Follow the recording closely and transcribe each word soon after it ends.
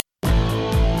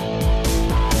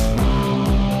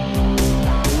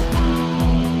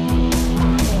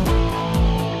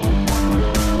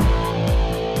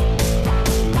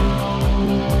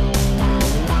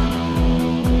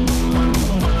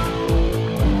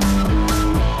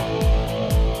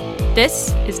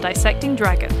This is Dissecting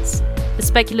Dragons, the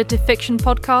speculative fiction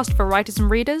podcast for writers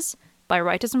and readers by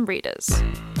writers and readers.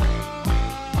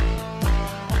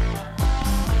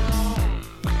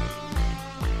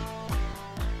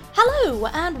 Hello,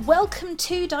 and welcome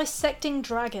to Dissecting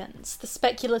Dragons, the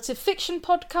speculative fiction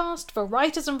podcast for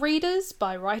writers and readers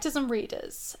by writers and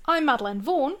readers. I'm Madeleine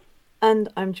Vaughan. And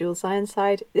I'm Jules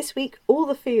Ironside. This week, all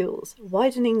the feels,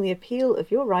 widening the appeal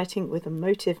of your writing with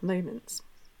emotive moments.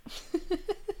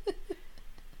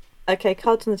 Okay,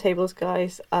 cards on the tables,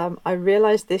 guys. I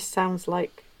realise this sounds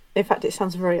like... In fact, it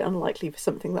sounds very unlikely for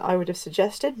something that I would have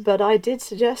suggested, but I did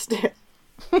suggest it.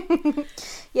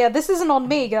 Yeah, this isn't on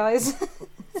me, guys.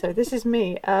 So this is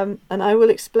me, and I will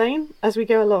explain as we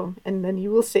go along, and then you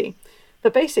will see.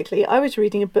 But basically, I was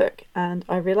reading a book, and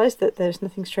I realised that there's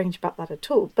nothing strange about that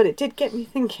at all, but it did get me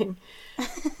thinking.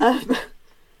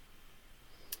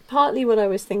 Partly what I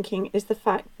was thinking is the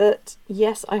fact that,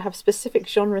 yes, I have specific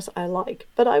genres I like,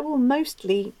 but I will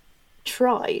mostly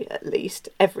try, at least,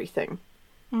 everything.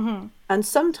 Mm-hmm. And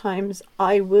sometimes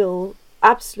I will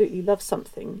absolutely love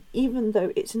something, even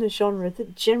though it's in a genre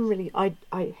that generally I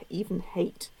even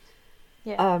hate.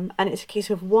 Yeah. And it's a case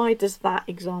of, why does that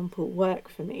example work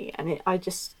for me? And I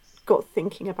just got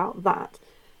thinking about that.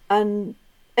 And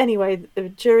anyway,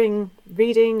 during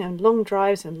reading and long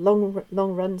drives and long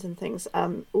runs and things,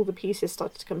 all the pieces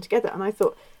started to come together. And I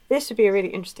thought this would be a really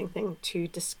interesting thing to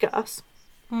discuss.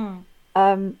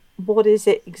 What is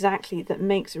it exactly that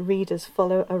makes readers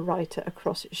follow a writer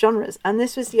across genres? And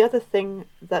this was the other thing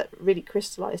that really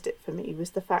crystallised it for me,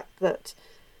 was the fact that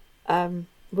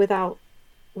without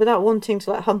wanting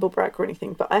to like humble brag or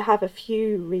anything, but I have a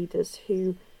few readers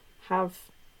who have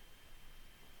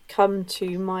come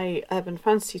to my urban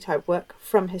fantasy type work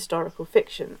from historical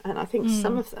fiction, and I think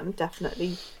some of them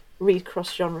definitely read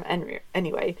cross genre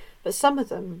anyway, but some of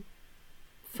them,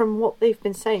 from what they've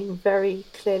been saying, very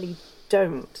clearly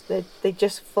don't. They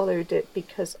just followed it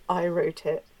because I wrote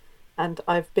it, and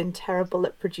I've been terrible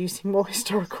at producing more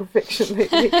historical fiction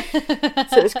lately.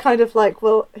 So it's kind of like,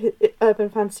 well, urban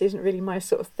fantasy isn't really my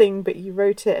sort of thing, but you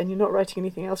wrote it and you're not writing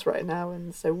anything else right now,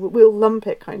 and so we'll lump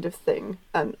it kind of thing.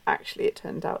 And actually it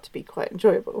turned out to be quite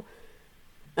enjoyable.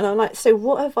 And I'm like, so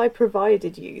what have I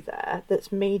provided you there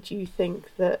that's made you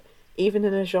think that even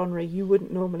in a genre you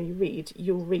wouldn't normally read,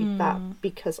 you'll read that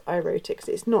because I wrote it? Because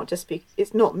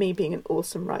it's not me being an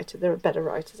awesome writer. There are better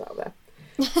writers out there.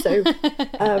 So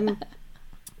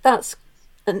that's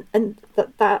and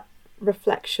that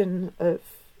reflection of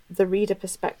the reader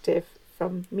perspective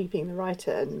from me being the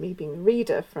writer and me being the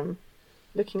reader from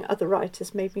looking at other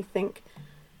writers made me think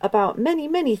about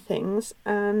many things.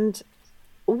 And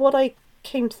what I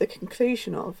came to the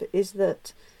conclusion of is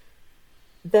that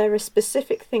there are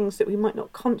specific things that we might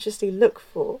not consciously look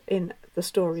for in the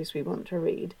stories we want to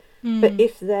read, but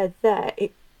if they're there,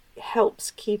 it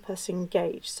helps keep us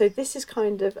engaged. So this is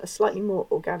kind of a slightly more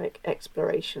organic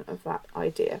exploration of that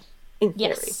idea, in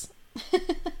theory. Yes.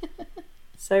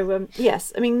 So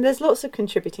yes, I mean, there's lots of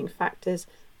contributing factors.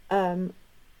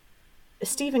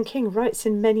 Stephen King writes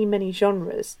in many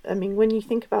genres. I mean, when you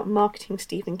think about marketing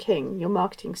Stephen King, you're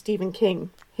marketing Stephen King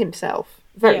himself,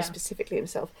 very specifically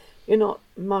himself. You're not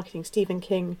marketing Stephen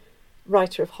King,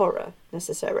 writer of horror,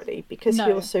 necessarily, because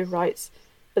he also writes,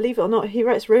 believe it or not, he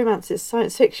writes romances,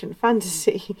 science fiction,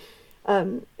 fantasy.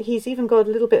 He's even got a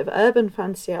little bit of urban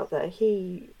fantasy out there.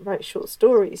 He writes short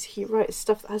stories. He writes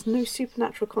stuff that has no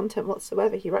supernatural content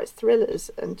whatsoever. He writes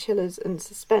thrillers and chillers and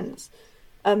suspense.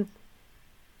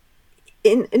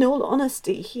 In all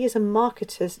honesty, he is a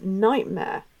marketer's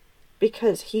nightmare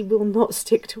because he will not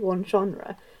stick to one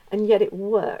genre, and yet it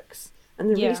works. And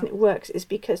the reason it works is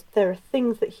because there are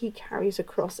things that he carries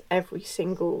across every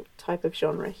single type of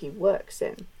genre he works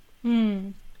in.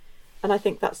 And I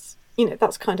think that's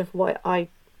kind of why I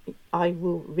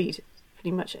will read pretty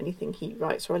much anything he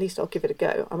writes, or at least I'll give it a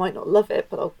go. I might not love it,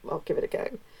 but I'll give it a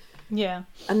go. Yeah.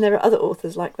 And there are other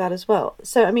authors like that as well.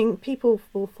 So, I mean, people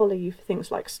will follow you for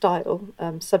things like style,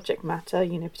 subject matter,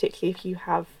 particularly if you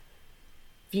have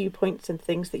viewpoints and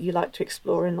things that you like to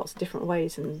explore in lots of different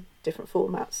ways and different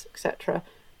formats, etc.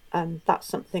 And that's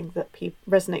something that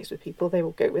resonates with people. They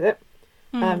will go with it.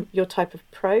 Your type of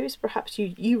prose, perhaps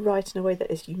you write in a way that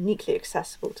is uniquely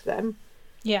accessible to them.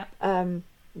 Yeah.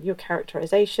 Your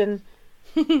characterization.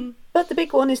 But the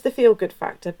big one is the feel-good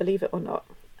factor, believe it or not.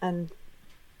 And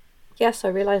yes, I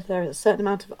realise there is a certain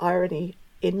amount of irony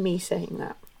in me saying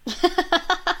that.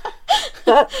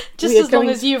 But just as long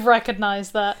as you've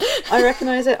recognised that. I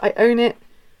recognise it, I own it.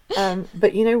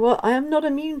 But you know what? I am not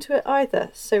immune to it either.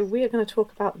 So we are going to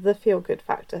talk about the feel-good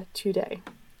factor today.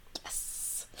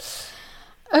 Yes.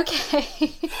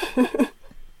 Okay.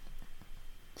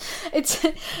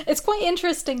 it's quite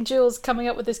interesting, Jules, coming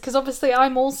up with this, because obviously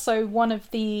I'm also one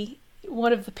of the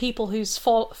people who's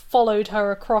followed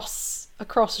her across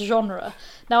genre.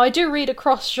 Now I do read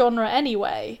across genre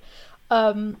anyway,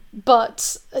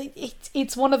 but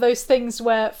it's one of those things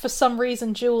where for some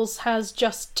reason Jules has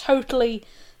just totally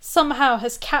somehow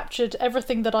has captured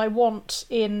everything that I want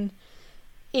in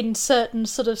certain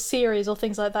sort of series or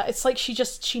things like that. It's like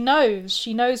she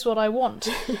knows what I want.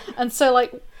 And so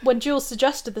like when Jules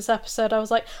suggested this episode, I was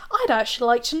like, I'd actually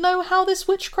like to know how this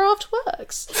witchcraft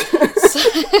works.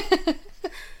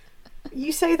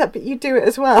 You say that, but you do it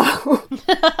as well.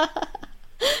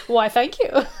 Why, thank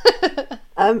you.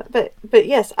 But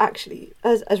yes, actually,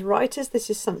 as writers, this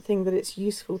is something that it's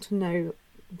useful to know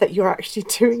that you're actually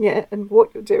doing it and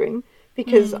what you're doing,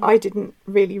 because I didn't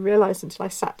really realise until I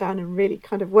sat down and really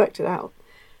kind of worked it out.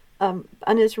 And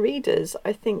as readers,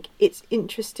 I think it's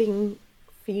interesting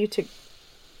for you to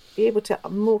be able to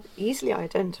more easily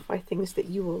identify things that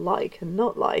you will like and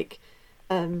not like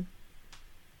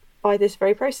by this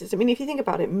very process. I mean, if you think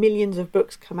about it, millions of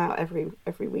books come out every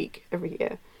week, every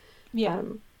year. Yeah.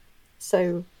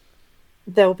 So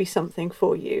there'll be something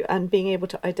for you, and being able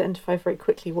to identify very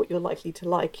quickly what you're likely to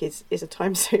like is a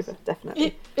time saver,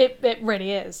 definitely. It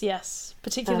really is, yes.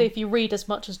 Particularly if you read as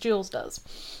much as Jules does.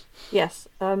 Yes.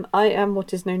 I am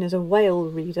what is known as a whale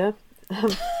reader.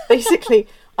 Basically,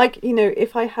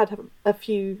 if I had a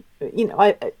few,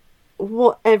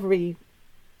 what every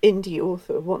indie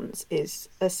author wants is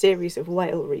a series of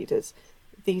whale readers.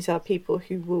 These are people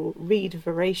who will read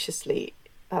voraciously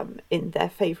in their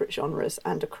favourite genres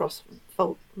and across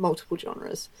multiple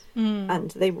genres,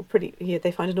 and they will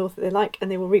they find an author they like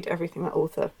and they will read everything that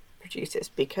author produces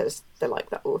because they like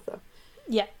that author.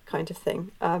 Yeah, kind of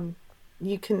thing.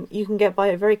 You can get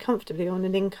by very comfortably on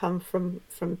an income from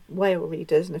whale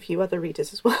readers and a few other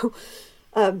readers as well.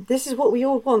 This is what we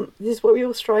all want. This is what we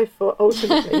all strive for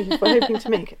ultimately. If we're hoping to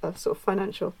make a sort of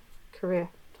financial career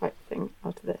type thing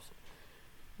out of this.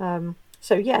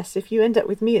 So yes, if you end up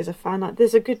with me as a fan,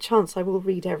 there's a good chance I will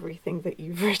read everything that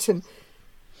you've written.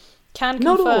 Can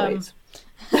confirm. Not always.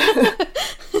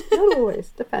 Not always.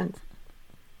 Depends.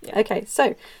 Yeah. Okay,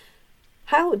 so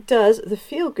how does the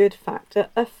feel-good factor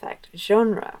affect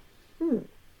genre?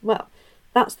 Well,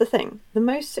 that's the thing. The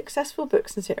most successful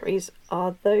books and series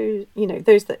are those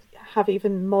that have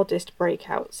even modest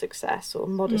breakout success or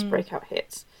modest breakout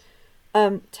hits.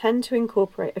 Tend to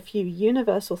incorporate a few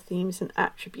universal themes and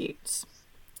attributes.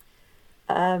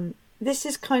 This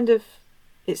is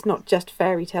it's not just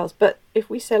fairy tales, but if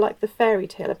we say like the fairy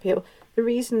tale appeal, the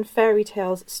reason fairy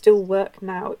tales still work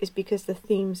now is because the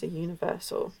themes are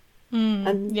universal.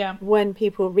 When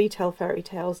people retell fairy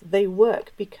tales, they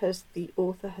work because the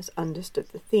author has understood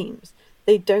the themes.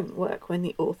 They don't work when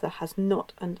the author has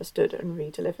not understood and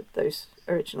redelivered those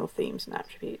original themes and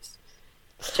attributes,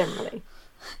 generally.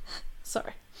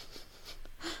 Sorry.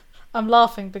 I'm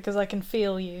laughing because I can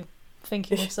feel you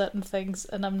thinking of certain things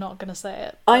and I'm not going to say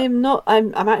it. But...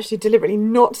 I'm actually deliberately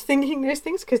not thinking those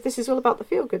things because this is all about the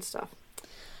feel-good stuff.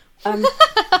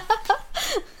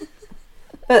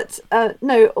 But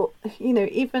no,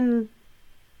 even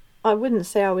I wouldn't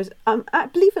say I was.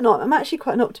 Believe it or not, I'm actually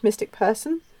quite an optimistic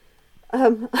person.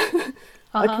 I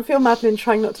can feel Madeline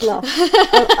trying not to laugh.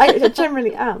 I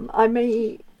generally am.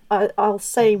 I'll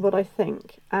say what I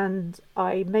think, and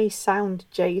I may sound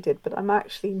jaded, but I'm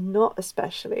actually not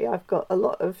especially. I've got a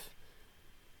lot of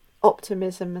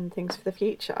optimism and things for the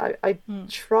future. I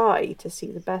try to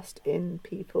see the best in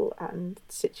people and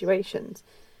situations.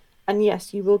 And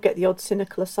yes, you will get the odd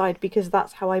cynical aside because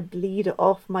that's how I bleed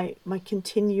off my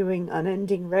continuing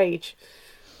unending rage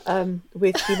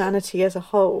with humanity as a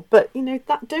whole. But,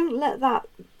 don't let that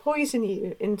poison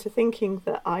you into thinking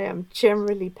that I am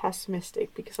generally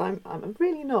pessimistic, because I'm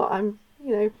really not. I'm,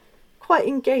 quite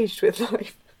engaged with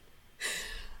life.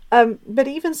 But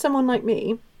even someone like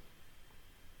me,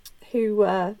 who,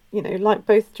 like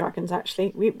both dragons actually,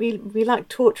 we like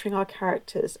torturing our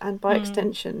characters and by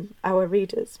extension our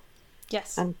readers.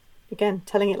 Yes. And again,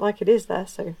 telling it like it is there,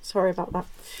 so sorry about that.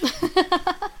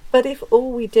 But if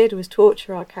all we did was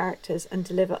torture our characters and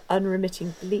deliver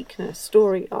unremitting bleakness,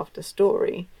 story after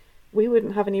story, we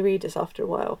wouldn't have any readers after a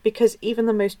while, because even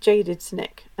the most jaded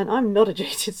cynic, and I'm not a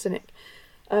jaded cynic,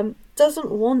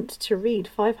 doesn't want to read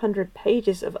 500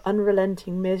 pages of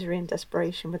unrelenting misery and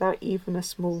desperation without even a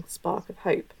small spark of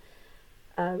hope.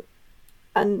 And,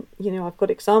 I've got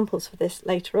examples for this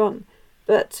later on,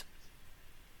 but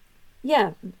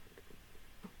yeah,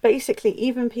 basically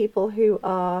even people who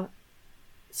are,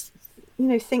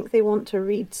 think they want to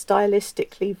read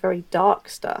stylistically very dark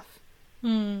stuff,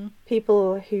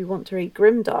 people who want to read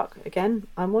grimdark, again,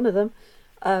 I'm one of them,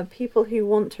 People who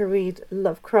want to read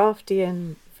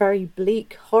Lovecraftian, very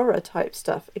bleak horror type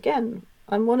stuff, again,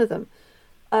 I'm one of them,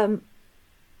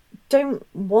 don't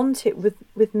want it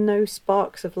with no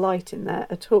sparks of light in there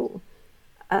at all.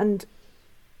 And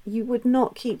you would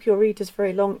not keep your readers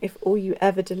very long if all you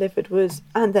ever delivered was,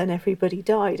 and then everybody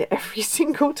died every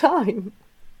single time.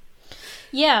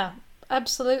 Yeah,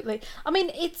 absolutely. I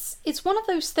mean, it's one of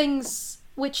those things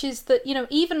which is that, you know,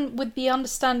 even with the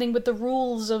understanding with the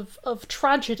rules of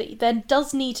tragedy, there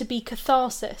does need to be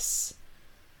catharsis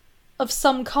of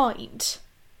some kind.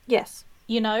 Yes.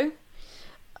 You know?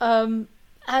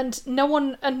 And no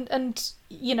one, and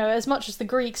you know, as much as the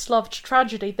Greeks loved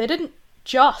tragedy, they didn't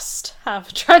just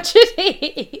have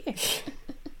tragedy.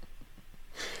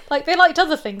 Like, they liked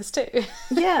other things too.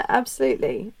 Yeah,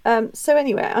 absolutely. So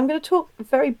anyway, I'm going to talk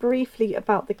very briefly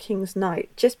about The King's Knight,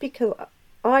 just because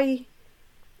I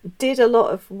did a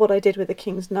lot of what I did with The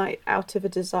King's Knight out of a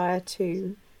desire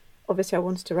to... Obviously, I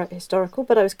wanted to write historical,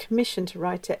 but I was commissioned to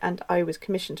write it, and I was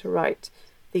commissioned to write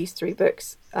these 3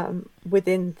 books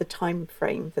within the time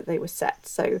frame that they were set.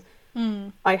 So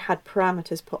I had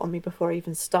parameters put on me before I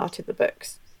even started the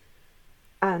books.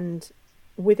 And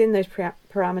within those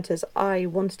parameters, I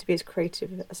wanted to be as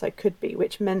creative as I could be,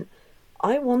 which meant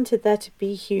I wanted there to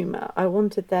be humour. I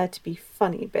wanted there to be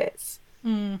funny bits.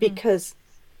 Because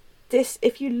this,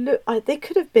 if you look, they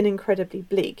could have been incredibly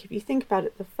bleak. If you think about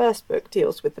it, the first book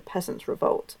deals with the Peasants'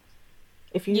 Revolt.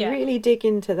 If you really dig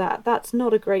into that, that's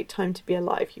not a great time to be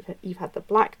alive. You've had the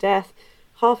Black Death.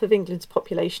 Half of England's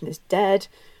population is dead.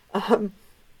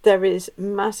 There is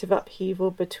massive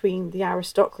upheaval between the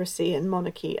aristocracy and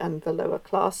monarchy and the lower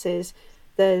classes.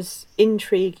 There's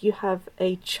intrigue. You have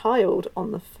a child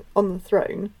on the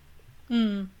throne.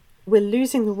 We're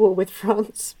losing the war with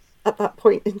France at that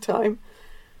point in time,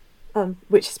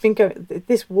 which has been going.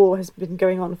 This war has been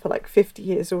going on for like 50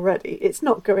 years already. It's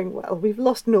not going well. We've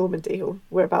lost Normandy, or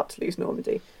we're about to lose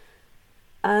Normandy,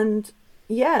 and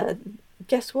yeah.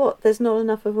 Guess what? There's not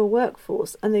enough of a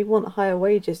workforce, and they want higher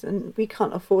wages, and we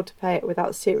can't afford to pay it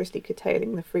without seriously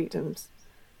curtailing the freedoms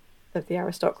of the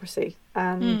aristocracy.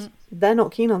 And they're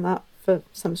not keen on that for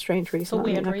some strange reason. For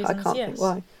weird reasons, I can't think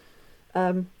why.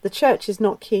 The church is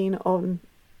not keen on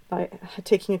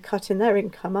taking a cut in their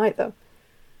income either.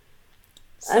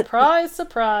 Surprise,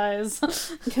 surprise.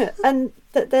 Yeah, and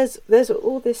there's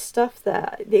all this stuff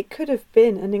there. It could have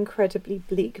been an incredibly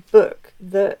bleak book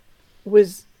that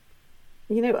was,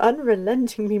 you know,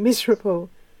 unrelentingly miserable,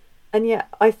 and yet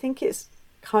I think it's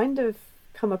kind of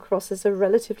come across as a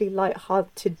relatively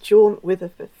light-hearted jaunt with a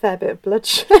fair bit of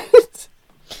bloodshed.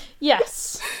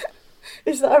 Yes.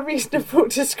 Is that a reasonable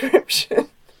description?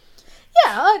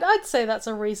 Yeah, I'd say that's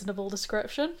a reasonable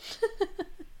description.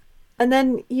 And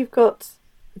then you've got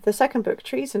the second book,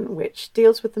 Treason, which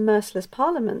deals with the merciless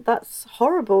Parliament. That's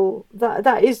horrible.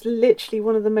 That is literally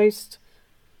one of the most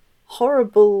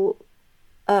horrible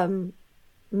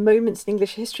moments in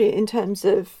English history in terms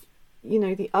of, you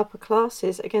know, the upper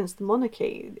classes against the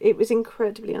monarchy. It was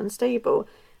incredibly unstable.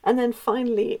 And then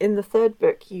finally, in the third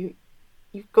book, you've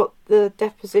got the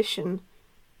deposition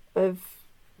of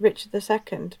Richard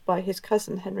II by his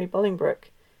cousin Henry Bolingbroke.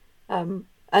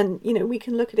 And, you know, we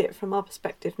can look at it from our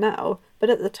perspective now, but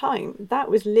at the time, that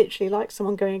was literally like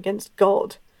someone going against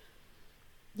God.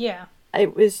 Yeah.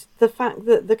 It was the fact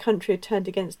that the country had turned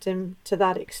against him to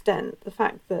that extent, the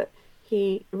fact that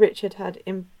Richard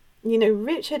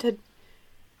had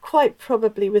quite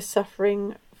probably was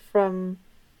suffering from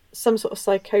some sort of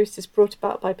psychosis brought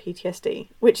about by PTSD,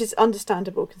 which is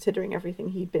understandable considering everything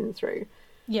he'd been through.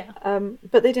 Yeah.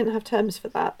 But they didn't have terms for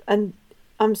that, and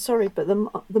I'm sorry, but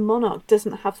the monarch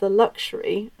doesn't have the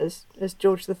luxury, as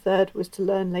George III was to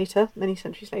learn later, many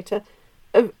centuries later,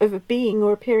 of being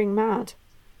or appearing mad.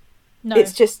 No.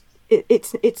 It's just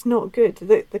it's not good.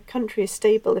 The country is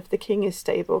stable if the king is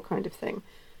stable, kind of thing,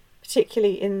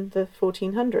 particularly in the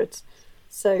 1400s.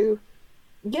 So,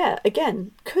 yeah,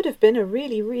 again, could have been a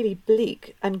really, really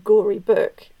bleak and gory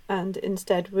book, and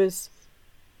instead was.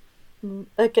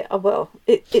 It's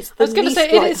the I was going to say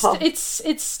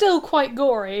it's still quite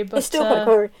gory, but it's still quite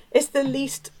gory. It's the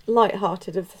least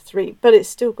light-hearted of the three, but it's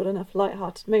still got enough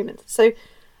light-hearted moments. So,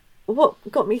 what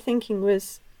got me thinking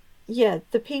was, yeah,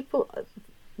 the people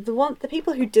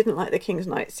who didn't like the King's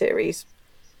Knight series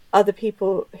are the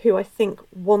people who I think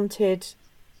wanted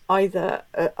either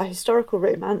a historical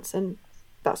romance, and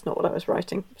that's not what I was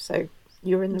writing. So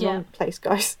you're in the wrong place,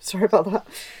 guys. Sorry about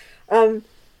that.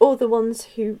 Or the ones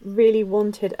who really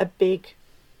wanted a big,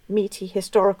 meaty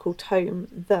historical tome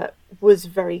that was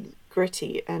very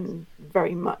gritty and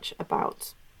very much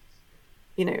about,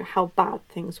 you know, how bad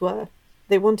things were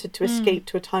They wanted to escape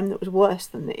to a time that was worse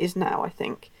than it is now, I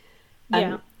think.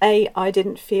 Yeah. And I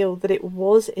didn't feel that it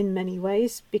was in many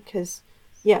ways, because,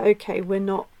 yeah, okay, we're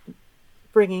not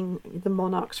bringing the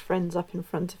monarch's friends up in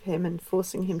front of him and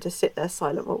forcing him to sit there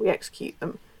silent while we execute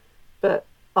them. But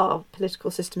our political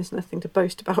system is nothing to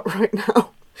boast about right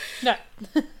now. No.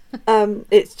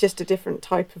 It's just a different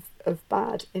type of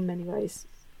bad in many ways.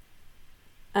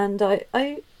 And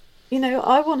I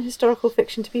want historical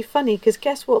fiction to be funny, because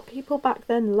guess what? People back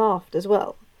then laughed as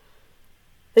well.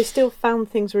 They still found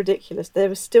things ridiculous. There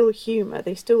was still humour.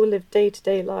 They still lived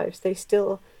day-to-day lives. They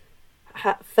still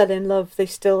fell in love. They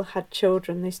still had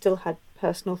children. They still had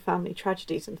personal family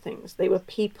tragedies and things. They were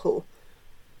people.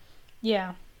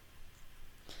 Yeah.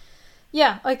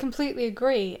 Yeah, I completely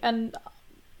agree. And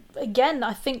again,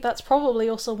 I think that's probably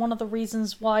also one of the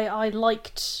reasons why I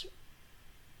liked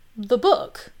the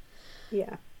book.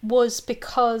 Yeah. Was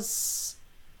because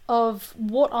of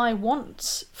what I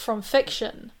want from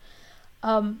fiction.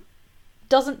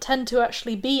 Doesn't tend to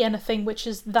actually be anything which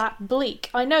is that bleak.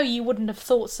 I know you wouldn't have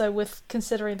thought so with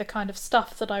considering the kind of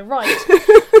stuff that I write.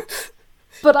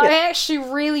 But yeah. I actually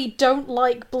really don't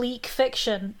like bleak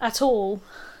fiction at all.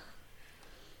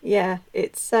 Yeah,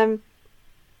 it's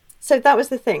so that was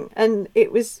the thing, and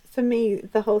it was, for me,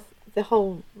 the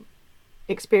whole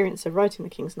experience of writing The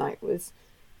King's Knight was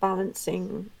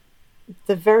balancing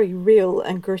the very real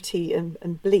and gritty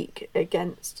and bleak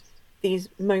against these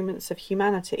moments of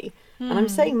humanity. And I'm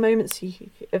saying moments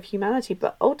of humanity,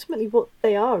 but ultimately what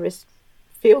they are is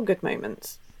feel-good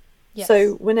moments. Yes.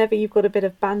 So whenever you've got a bit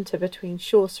of banter between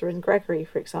Chaucer and Gregory,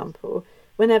 for example,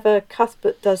 whenever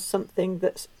Cuthbert does something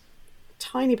that's a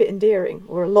tiny bit endearing,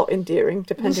 or a lot endearing,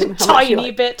 depending on how much you like.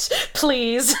 Tiny bit,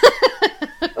 please.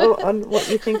 Or on what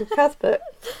you think of Cuthbert.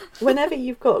 Whenever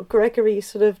you've got Gregory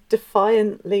sort of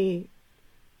defiantly...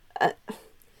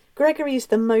 Gregory's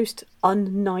the most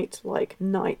un-knight-like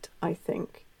knight, I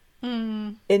think,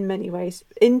 in many ways.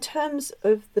 In terms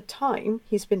of the time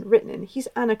he's been written in, he's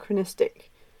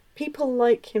anachronistic. People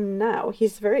like him now.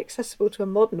 He's very accessible to a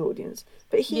modern audience,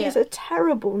 but he is a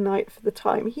terrible knight for the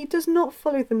time. He does not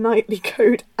follow the knightly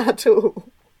code at all.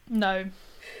 No.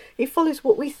 He follows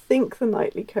what we think the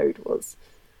knightly code was.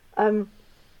 And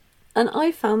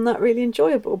I found that really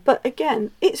enjoyable. But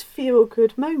again, it's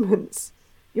feel-good moments.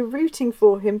 You're rooting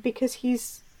for him because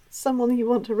he's someone you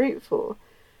want to root for.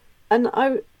 And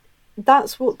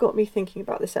that's what got me thinking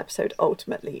about this episode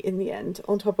ultimately, in the end,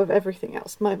 on top of everything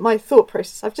else. My thought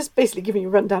process. I've just basically given you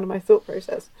a rundown of my thought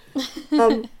process.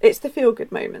 It's the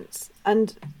feel-good moments.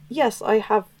 And yes, I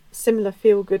have similar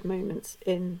feel-good moments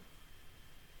in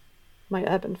my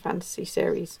urban fantasy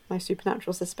series, my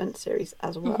supernatural suspense series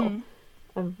as well.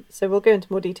 So we'll go into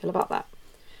more detail about that.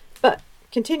 But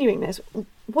continuing this,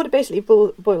 what it basically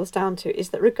boils down to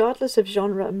is that regardless of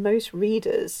genre, most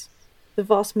readers, the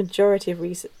vast majority of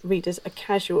readers are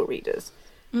casual readers.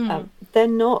 They're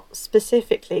not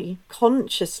specifically,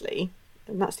 consciously,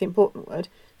 and that's the important word,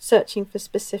 searching for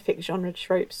specific genre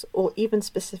tropes or even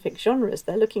specific genres.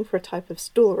 They're looking for a type of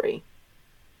story.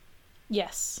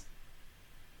 Yes.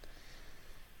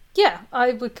 Yeah,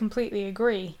 I would completely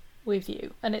agree with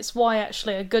you. And it's why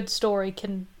actually a good story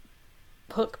can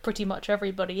hook pretty much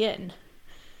everybody in.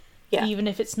 Yeah. Even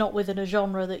if it's not within a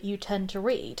genre that you tend to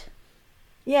read.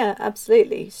 Yeah,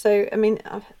 absolutely. So, I mean,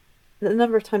 the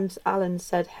number of times Alan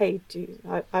said, hey,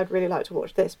 I'd really like to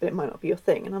watch this, but it might not be your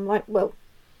thing. And I'm like, well,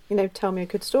 tell me a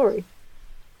good story.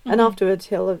 And afterwards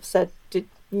he'll have said,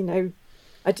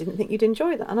 I didn't think you'd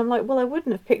enjoy that. And I'm like, well, I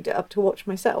wouldn't have picked it up to watch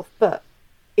myself, but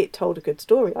it told a good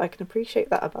story. I can appreciate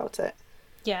that about it.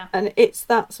 Yeah. And it's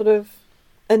that sort of,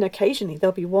 and occasionally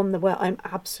there'll be one where I'm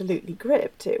absolutely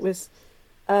gripped. It was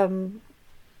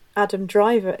Adam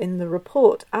Driver in The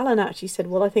Report. Alan actually said,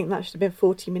 well, I think that should have been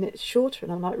 40 minutes shorter.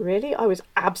 And I'm like, really? I was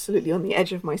absolutely on the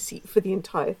edge of my seat for the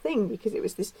entire thing, because it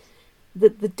was the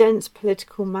dense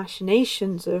political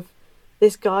machinations of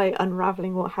this guy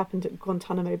unravelling what happened at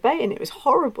Guantanamo Bay, and it was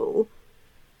horrible.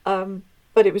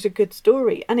 But it was a good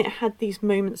story, and it had these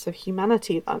moments of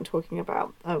humanity that I'm talking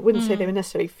about. I wouldn't say they were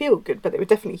necessarily feel good, but they were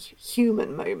definitely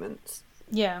human moments.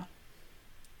 Yeah.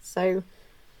 So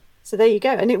there you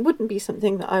go. And it wouldn't be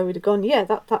something that I would have gone, yeah,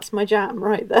 that's my jam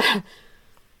right there.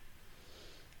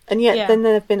 And yet then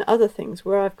there have been other things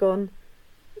where I've gone,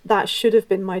 that should have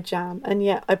been my jam, and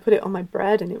yet I put it on my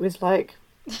bread, and it was like,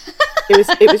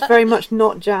 it was very much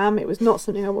not jam. It was not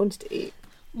something I wanted to eat.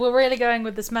 We're really going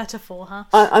with this metaphor, huh?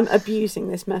 I'm abusing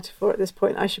this metaphor at this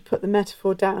point. I should put the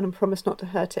metaphor down and promise not to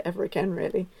hurt it ever again,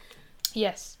 really.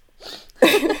 Yes.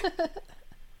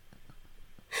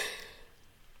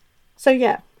 So,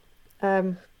 yeah.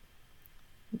 There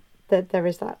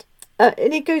is that.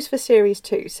 And it goes for series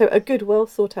too. So a good, well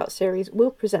thought out series will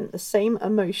present the same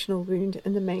emotional wound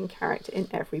in the main character in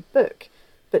every book,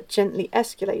 but gently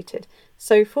escalated.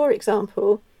 So, for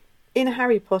example, in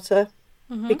Harry Potter,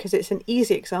 because it's an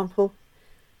easy example,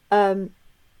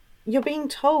 you're being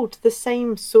told the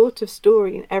same sort of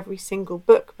story in every single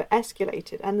book, but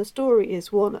escalated. And the story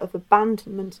is one of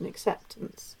abandonment and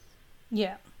acceptance.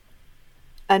 Yeah.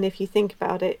 And if you think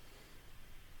about it,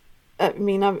 I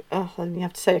mean, I only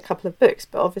have to say a couple of books,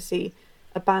 but obviously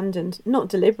abandoned, not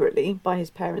deliberately by his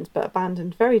parents, but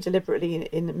abandoned very deliberately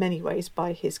in many ways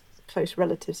by his close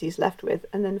relatives he's left with,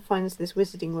 and then finds this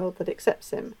wizarding world that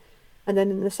accepts him. And then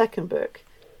in the second book,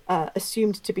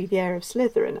 assumed to be the heir of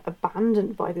Slytherin,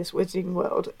 abandoned by this wizarding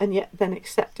world, and yet then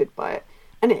accepted by it.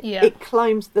 And it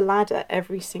climbs the ladder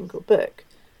every single book.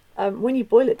 When you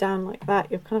boil it down like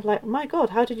that, you're kind of like, my God,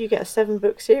 how did you get a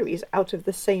 7-book series out of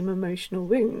the same emotional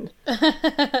wound?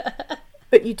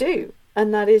 But you do,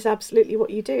 and that is absolutely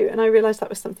what you do. And I realised that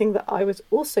was something that I was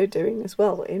also doing as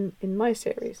well in my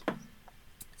series.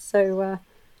 So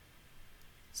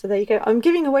there you go. I'm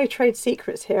giving away trade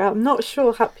secrets here. I'm not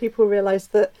sure how people realise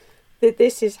that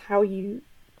this is how you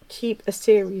keep a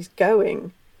series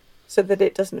going so that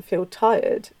it doesn't feel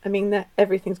tired. I mean,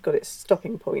 everything's got its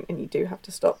stopping point, and you do have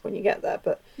to stop when you get there.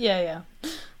 But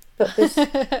But this,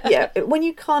 when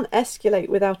you can't escalate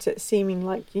without it seeming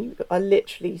like you are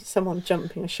literally someone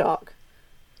jumping a shark,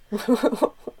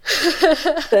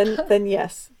 then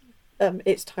yes,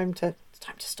 it's time to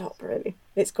stop. Really,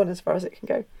 it's gone as far as it can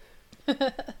go.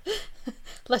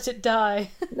 Let it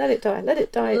die. Let it die. Let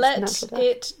it die. Let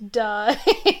it die.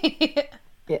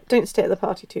 Yeah, don't stay at the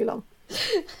party too long.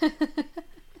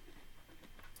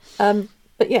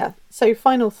 But yeah, so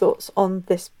final thoughts on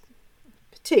this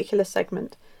particular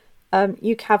segment.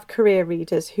 You have career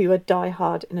readers who are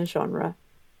die-hard in a genre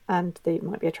and they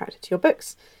might be attracted to your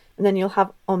books. And then you'll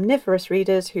have omnivorous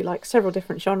readers who like several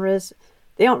different genres.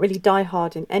 They aren't really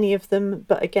die-hard in any of them,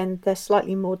 but again, they're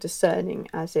slightly more discerning,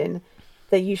 as in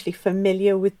they're usually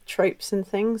familiar with tropes and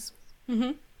things.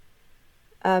 Mm-hmm.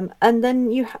 And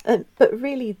then but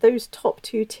really those top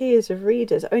 2 tiers of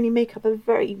readers only make up a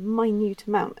very minute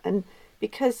amount. And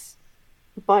because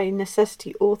by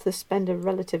necessity authors spend a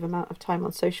relative amount of time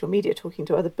on social media talking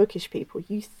to other bookish people,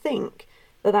 you think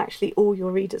that actually all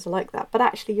your readers are like that, but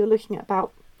actually you're looking at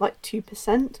about like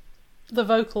 2%. The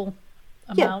vocal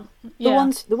amount. Yeah.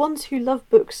 The ones who love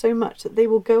books so much that they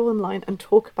will go online and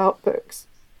talk about books.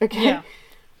 Okay. Yeah.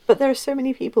 But there are so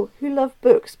many people who love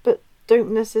books but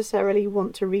don't necessarily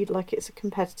want to read like it's a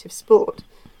competitive sport,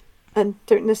 and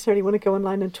don't necessarily want to go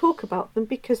online and talk about them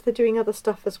because they're doing other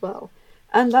stuff as well.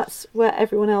 And that's where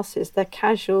everyone else is. They're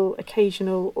casual,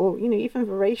 occasional, or even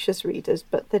voracious readers,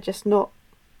 but they're just not.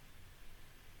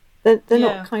 They're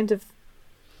not kind of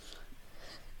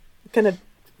gonna,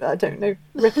 I don't know,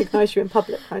 recognise you in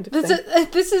public kind of thing.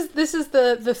 This is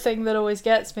the thing that always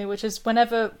gets me, which is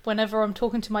whenever I'm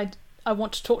talking to I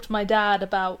want to talk to my dad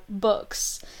about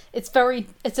books. It's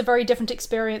a very different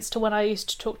experience to when I used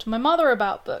to talk to my mother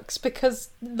about books, because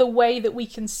the way that we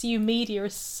consume media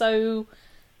is so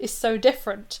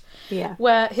different. Yeah.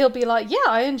 Where he'll be like, yeah,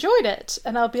 I enjoyed it,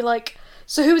 and I'll be like,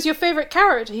 so who was your favourite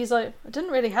character? He's like, I didn't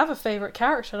really have a favourite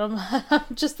character. And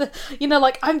I'm just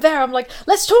I'm there, I'm like,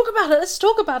 let's talk about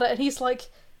it. And he's like,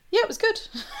 yeah, it was good.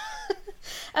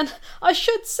 And I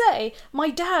should say, my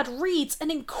dad reads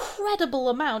an incredible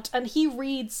amount, and he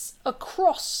reads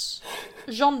across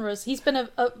genres. He's been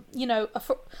a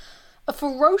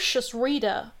ferocious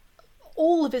reader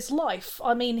all of his life.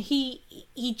 I mean,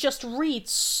 he just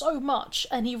reads so much,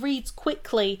 and he reads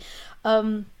quickly,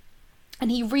 and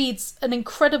he reads an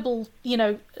incredible,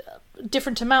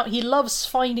 different amount. He loves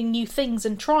finding new things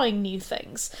and trying new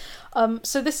things.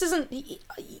 So this isn't...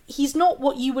 He's not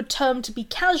what you would term to be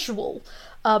casual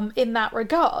in that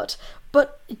regard,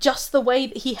 but just the way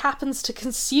that he happens to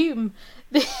consume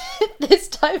this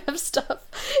type of stuff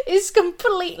is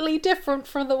completely different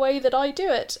from the way that I do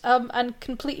it, and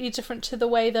completely different to the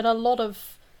way that a lot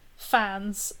of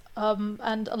fans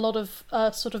and a lot of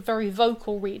sort of very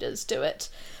vocal readers do it.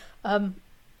 And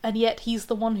yet he's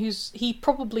the one he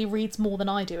probably reads more than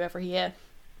I do every year.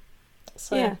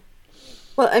 So. Yeah.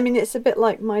 Well, I mean, it's a bit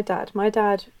like my dad. My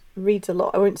dad reads a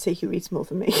lot. I won't say he reads more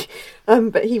than me,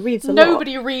 but he reads a lot.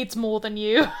 Nobody reads more than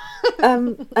you.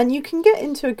 And you can get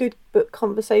into a good book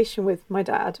conversation with my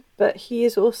dad, but he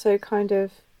is also kind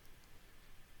of...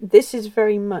 This is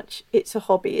very much... It's a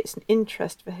hobby. It's an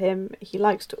interest for him. He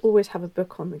likes to always have a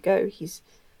book on the go.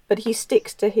 But he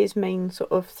sticks to his main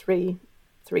sort of three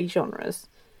genres.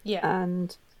 Yeah.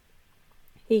 And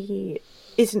he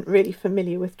isn't really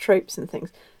familiar with tropes and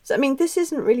things. So, I mean, this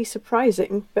isn't really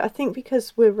surprising, but I think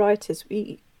because we're writers,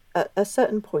 at a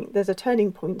certain point, there's a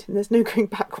turning point and there's no going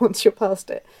back once you're past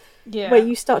it, where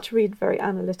you start to read very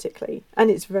analytically, and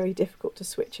it's very difficult to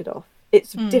switch it off.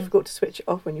 It's difficult to switch it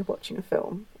off when you're watching a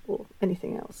film or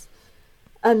anything else.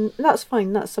 And that's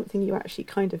fine, that's something you actually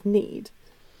kind of need.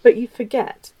 But you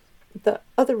forget that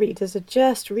other readers are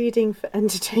just reading for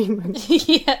entertainment.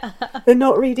 Yeah. They're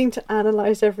not reading to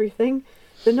analyse everything.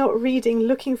 They're not reading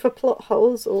looking for plot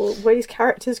holes or ways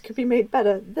characters could be made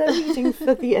better. They're reading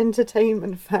for the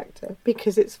entertainment factor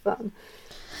because it's fun.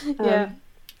 Yeah.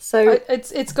 So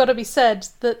it's got to be said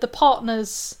that the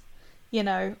partners, you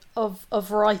know,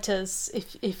 of writers,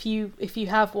 if you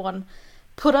have one,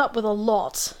 put up with a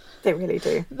lot. They really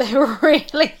do. They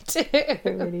really do. They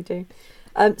really do.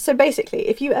 So basically,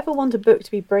 if you ever want a book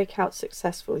to be breakout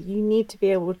successful, you need to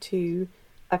be able to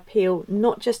appeal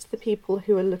not just to the people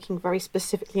who are looking very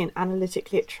specifically and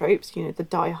analytically at tropes, you know, the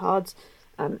diehards,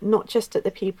 not just at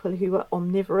the people who are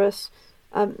omnivorous,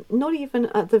 not even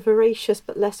at the voracious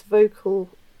but less vocal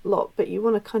lot, but you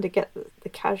want to kind of get the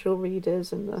casual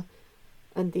readers and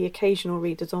the occasional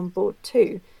readers on board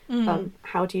too.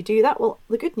 How do you do that? Well,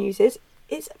 the good news is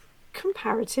it's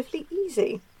comparatively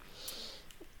easy.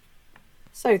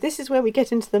 So this is where we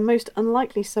get into the most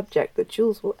unlikely subject that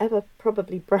Jules will ever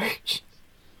probably broach.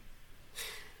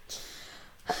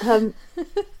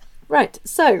 Right,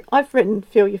 so I've written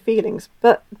Feel Your Feelings,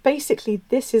 but basically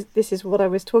this is what I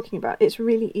was talking about. It's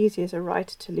really easy as a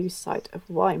writer to lose sight of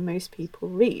why most people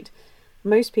read.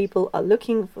 Most people are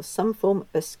looking for some form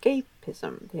of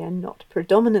escapism. They are not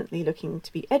predominantly looking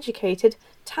to be educated,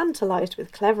 tantalised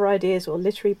with clever ideas or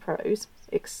literary prose,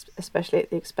 especially at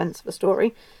the expense of a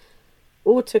story,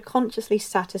 or to consciously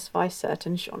satisfy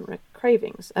certain genre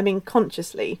cravings. I mean,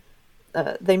 consciously,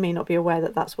 they may not be aware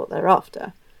that that's what they're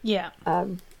after. Yeah.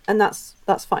 And that's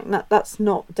fine. That's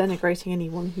not denigrating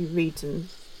anyone who reads and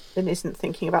isn't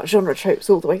thinking about genre tropes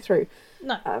all the way through.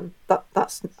 No.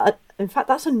 That's in fact,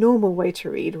 that's a normal way to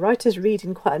read. Writers read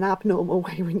in quite an abnormal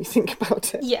way when you think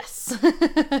about it. Yes.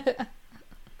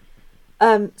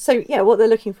 So yeah, what they're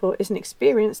looking for is an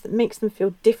experience that makes them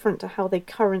feel different to how they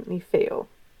currently feel.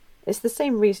 It's the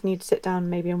same reason you'd sit down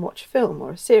maybe and watch a film or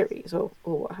a series or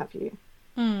what have you.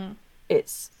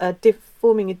 It's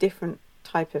forming a different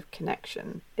type of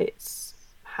connection. It's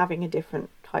having a different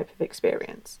type of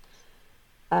experience.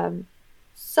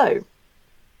 So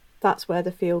that's where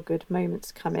the feel-good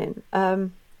moments come in.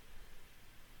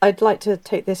 I'd like to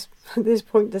take this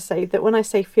point to say that when I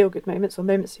say feel-good moments or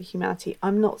moments of humanity,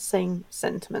 I'm not saying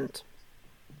sentiment.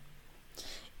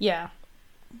 Yeah.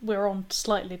 We're on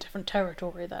slightly different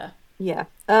territory there. Yeah.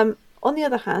 On the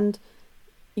other hand,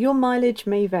 your mileage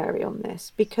may vary on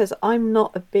this because I'm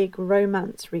not a big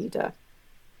romance reader,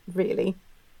 really.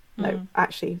 No,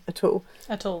 actually, at all.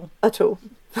 At all.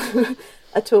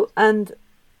 And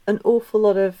an awful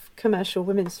lot of commercial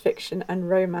women's fiction and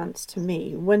romance, to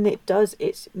me, when it does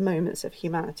its moments of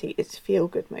humanity, its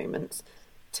feel-good moments,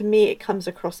 to me it comes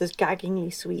across as gaggingly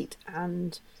sweet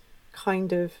and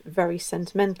kind of very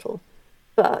sentimental.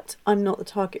 But I'm not the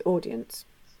target audience.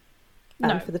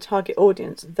 And for the target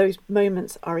audience, those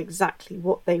moments are exactly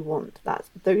what they want.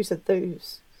 Those are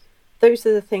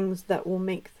the things that will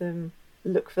make them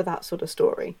look for that sort of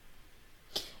story.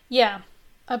 Yeah,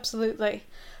 absolutely.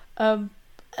 And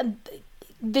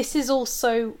this is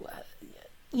also,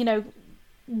 you know,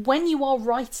 when you are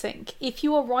writing, if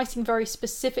you are writing very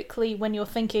specifically when you're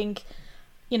thinking,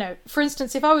 you know, for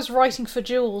instance, if I was writing for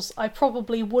Jules, I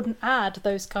probably wouldn't add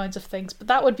those kinds of things, but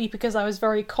that would be because I was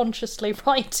very consciously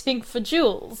writing for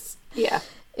Jules. Yeah.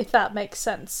 If that makes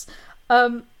sense.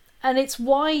 And it's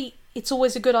why it's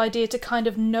always a good idea to kind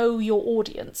of know your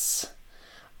audience.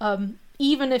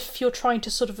 Even if you're trying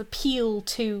to sort of appeal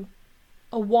to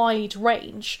a wide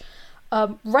range,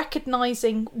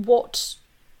 recognising what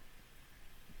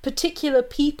particular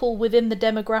people within the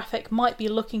demographic might be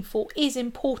looking for is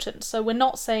important. So we're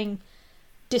not saying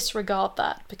disregard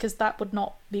that, because that would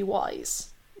not be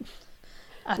wise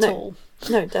at all.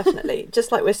 No, definitely.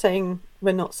 Just like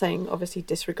we're not saying obviously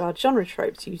disregard genre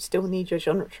tropes. You still need your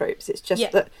genre tropes. It's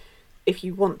just that if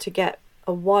you want to get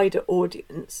a wider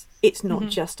audience, it's not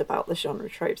just about the genre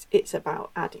tropes. It's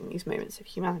about adding these moments of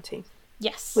humanity.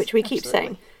 Yes, which we keep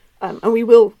saying. And we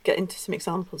will get into some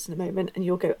examples in a moment, and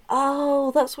you'll go,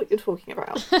 "Oh, that's what you're talking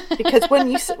about." Because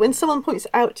when someone points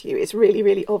it out to you, it's really,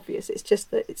 really obvious. It's just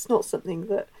that it's not something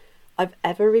that I've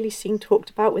ever really seen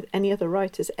talked about with any other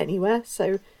writers anywhere.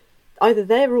 So either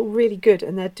they're all really good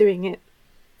and they're doing it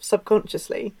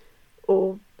subconsciously,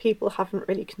 or people haven't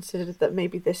really considered that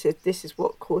maybe this is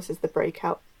what causes the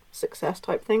breakout success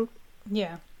type thing.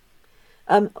 Yeah.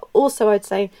 Also, I'd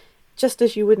say, just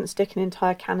as you wouldn't stick an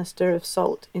entire canister of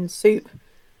salt in soup,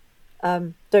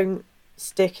 don't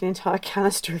stick an entire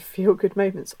canister of feel-good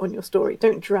moments on your story.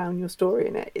 Don't drown your story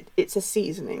in it. It's a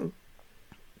seasoning,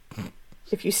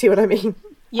 if you see what I mean.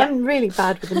 Yeah. I'm really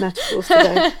bad with the metaphors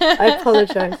today. I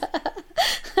apologise.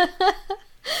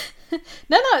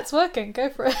 No, it's working. Go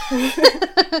for it.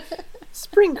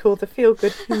 Sprinkle the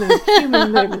feel-good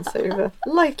human moments over,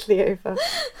 lightly over,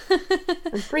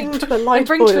 and bring to a light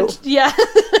boil.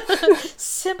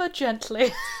 Simmer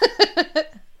gently.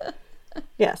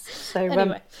 Yes, so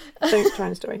anyway. Don't drown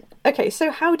the story. Okay,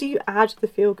 so how do you add the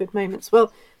feel-good moments?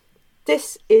 Well,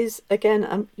 this is,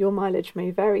 again, your mileage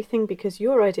may vary thing, because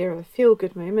your idea of a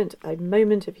feel-good moment, a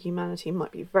moment of humanity,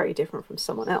 might be very different from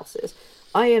someone else's.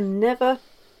 I am never...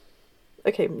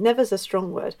 Okay, never's a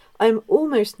strong word. I'm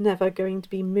almost never going to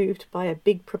be moved by a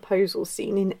big proposal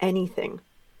scene in anything,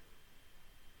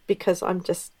 because I'm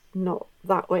just not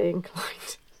that way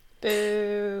inclined.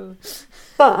 Boo.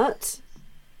 But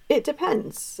it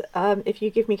depends. If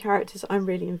you give me characters I'm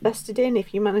really invested in,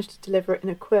 if you manage to deliver it in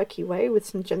a quirky way with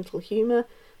some gentle humour,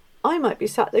 I might be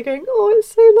sat there going, oh,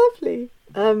 it's so lovely.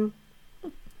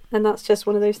 And that's just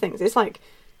one of those things. It's like,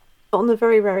 on the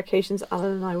very rare occasions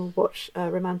Alan and I will watch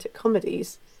romantic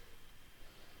comedies,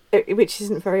 which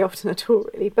isn't very often at all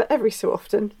really, but every so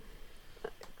often,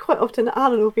 quite often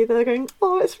Alan will be there going,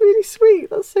 oh, it's really sweet,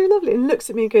 that's so lovely, and looks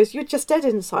at me and goes, you're just dead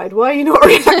inside, why are you not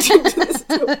reacting to this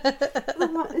at all? And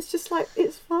I'm like, it's just like,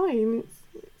 it's fine,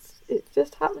 it's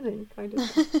just happening, kind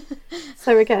of thing.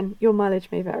 So again, your mileage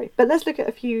may vary, but let's look at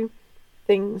a few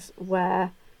things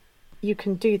where you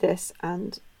can do this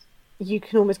and you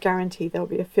can almost guarantee there'll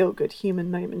be a feel-good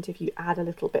human moment if you add a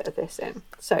little bit of this in.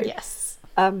 So, yes.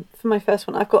 For my first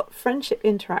one, I've got friendship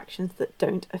interactions that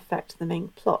don't affect the main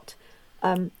plot.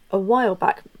 A while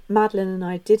back, Madeline and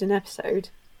I did an episode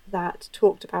that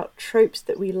talked about tropes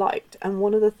that we liked, and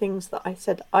one of the things that I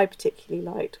said I particularly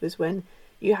liked was when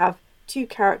you have two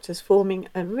characters forming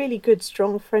a really good,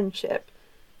 strong friendship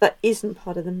that isn't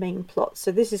part of the main plot.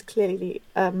 So this is clearly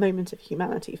a moment of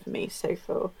humanity for me. So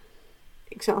for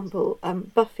example,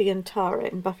 Buffy and Tara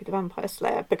in Buffy the Vampire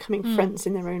Slayer becoming friends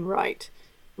in their own right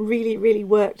really, really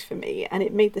worked for me, and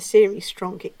it made the series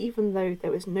stronger, even though there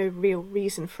was no real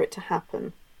reason for it to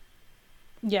happen.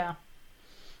 Yeah,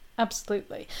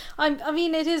 absolutely. I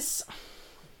mean, it is.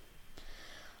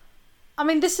 I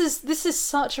mean, this is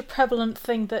such a prevalent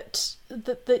thing that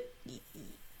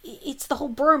it's the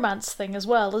whole bromance thing as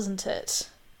well, isn't it?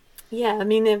 Yeah, I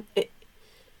mean,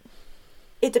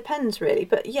 it depends really,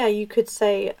 but yeah, you could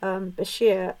say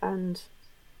Bashir and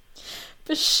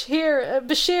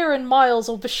Miles,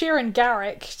 or Bashir and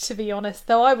Garrick, to be honest,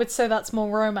 though I would say that's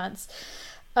more romance.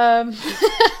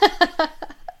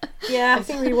 Yeah, I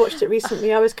think we watched it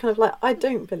recently. I was kind of like, I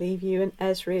don't believe you and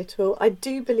Esri at all. I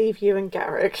do believe you and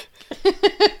Garrick.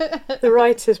 The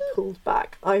writers pulled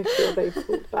back. I feel they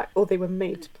pulled back, or they were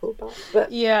made to pull back.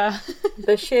 But yeah,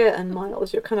 Bashir and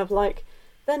Miles, you're kind of like,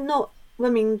 they're not. I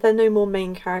mean, they're no more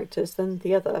main characters than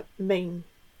the other main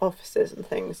officers and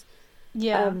things.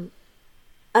 Yeah.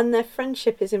 And their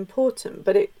friendship is important,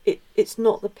 but it's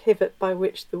not the pivot by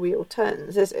which the wheel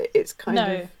turns, is it? It's kind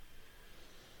of...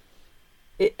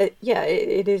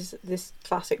 It is this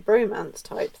classic bromance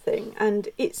type thing, and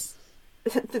it's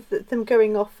them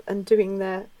going off and doing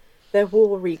their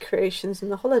war recreations in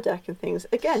the holodeck and things.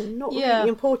 Again, not really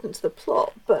important to the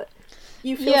plot, but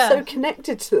you feel so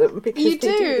connected to them because they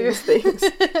do these things.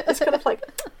 It's kind of like,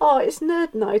 oh, it's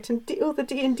nerd night and all the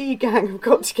D&D gang have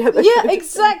got together. Yeah,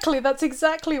 exactly. That's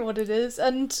exactly what it is,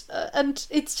 and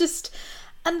it's just,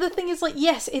 and the thing is, like,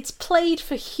 yes, it's played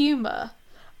for humour,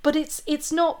 but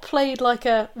it's not played like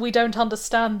we don't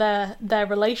understand their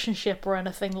relationship or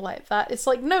anything like that. It's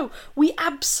like, no, we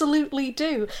absolutely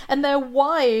do. And their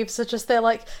wives are just, they're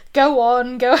like, go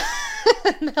on, go.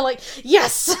 And they're like,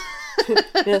 yes!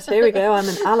 Yes, here we go, I'm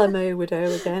an Alamo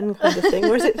widow again, kind of thing.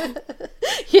 Or is it?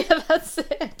 Yeah, that's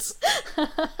it.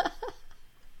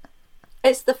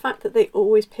 It's the fact that they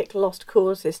always pick lost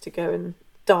causes to go and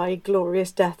die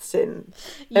glorious deaths in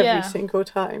every single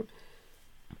time.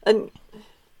 And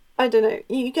I don't know,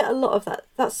 you get a lot of that.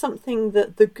 That's something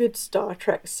that the good Star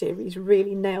Trek series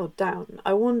really nailed down.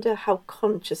 I wonder how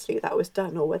consciously that was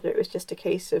done, or whether it was just a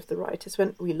case of the writers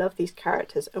went, we love these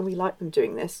characters and we like them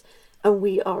doing this, and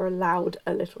we are allowed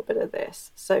a little bit of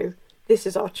this. So this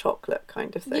is our chocolate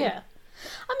kind of thing. Yeah.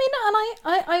 I mean,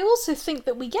 and I also think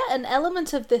that we get an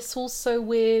element of this also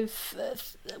with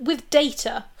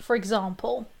Data, for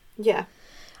example. Yeah.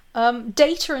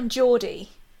 Data and Geordi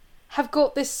have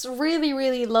got this really,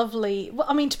 really lovely... Well,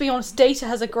 I mean, to be honest, Data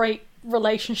has a great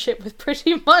relationship with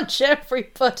pretty much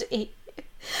everybody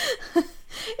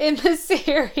in the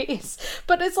series.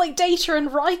 But it's like Data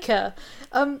and Riker.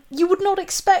 You would not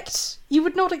expect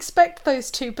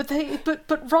those two,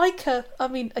 but Riker, I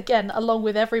mean, again, along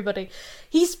with everybody,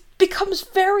 becomes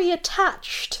very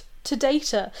attached to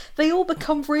Data. They all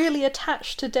become really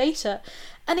attached to Data,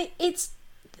 and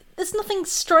there's nothing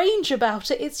strange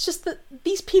about it. It's just that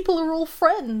these people are all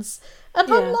friends,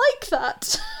 and I like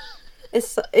that.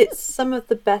 It's some of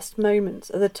the best moments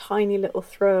are the tiny little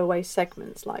throwaway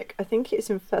segments. Like, I think it's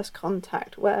in First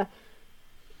Contact where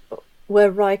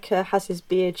Riker has his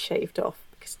beard shaved off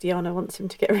because Deanna wants him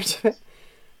to get rid of it.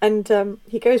 And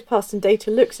he goes past and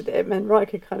Data looks at him and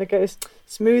Riker kind of goes,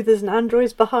 smooth as an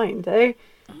android's behind, eh?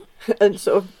 And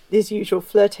sort of his usual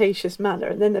flirtatious manner.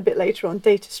 And then a bit later on,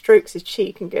 Data strokes his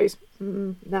cheek and goes,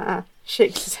 nah,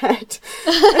 shakes his head.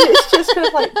 And it's just kind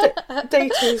of like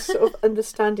Data's sort of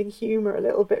understanding humour a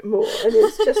little bit more. And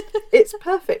it's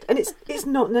perfect. And it's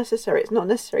not necessary. It's not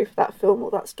necessary for that film or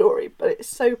that story, but it's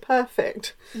so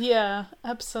perfect. Yeah,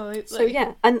 absolutely. So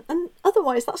yeah, and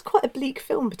otherwise that's quite a bleak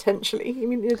film potentially. I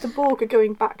mean, the Borg are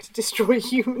going back to destroy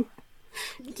destroy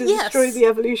the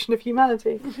evolution of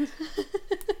humanity.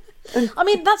 I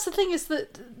mean, that's the thing, is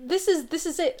that this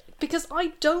is it, because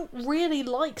I don't really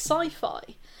like sci-fi.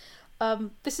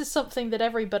 This is something that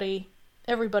everybody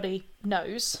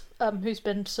knows, who's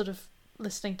been sort of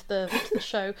listening to the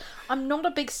show. I'm not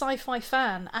a big sci-fi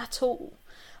fan at all,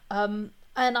 and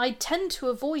I tend to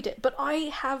avoid it. But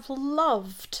I have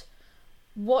loved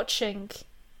watching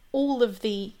all of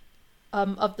the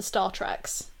Star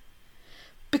Treks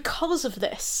because of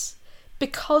this.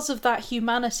 Because of that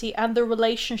humanity and the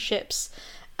relationships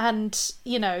and,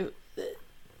 you know,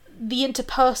 the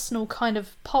interpersonal kind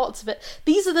of parts of it.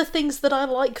 These are the things that I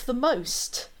like the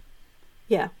most.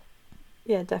 Yeah,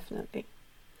 definitely.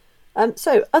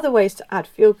 So, other ways to add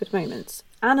feel-good moments.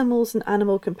 Animals and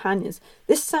animal companions.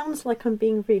 This sounds like I'm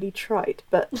being really trite,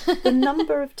 but the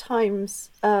number of times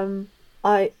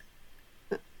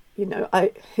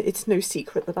it's no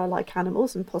secret that I like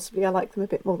animals, and possibly I like them a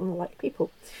bit more than I like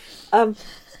people.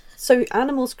 So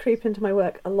animals creep into my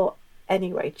work a lot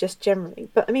anyway, just generally.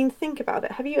 But I mean, think about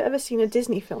it. Have you ever seen a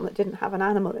Disney film that didn't have an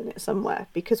animal in it somewhere?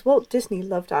 Because Walt Disney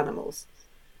loved animals.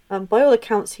 By all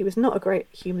accounts, he was not a great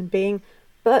human being,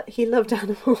 but he loved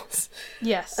animals.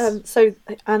 Yes. So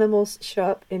animals show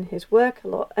up in his work a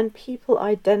lot, and people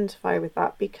identify with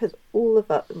that because all of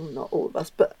us, well, not all of us,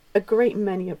 but a great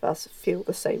many of us feel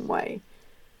the same way.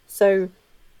 So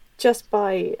just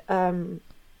by,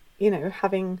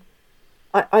 having...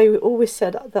 I always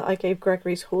said that I gave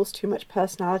Gregory's horse too much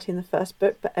personality in the first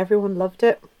book, but everyone loved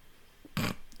it.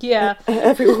 Yeah.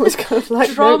 Everyone was kind of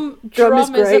like, Drum is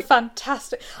great. Is a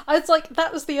fantastic... It's like,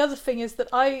 that was the other thing, is that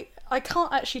I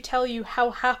can't actually tell you how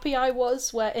happy I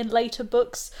was where in later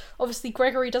books, obviously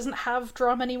Gregory doesn't have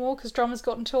Drum anymore because Drum has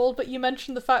gotten too old, but you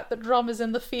mentioned the fact that Drum is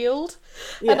in the field.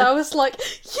 Yeah. And I was like,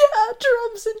 yeah,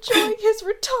 Drum's enjoying his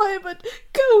retirement.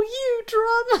 Go you,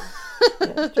 Drum!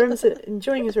 Yeah, Drum's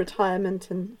enjoying his retirement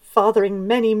and fathering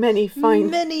many fine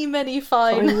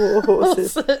war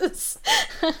horses.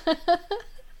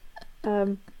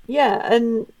 And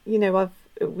I've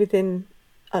within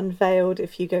Unveiled,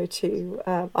 if you go to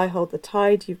I Hold the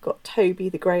Tide, you've got Toby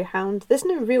the Greyhound. There's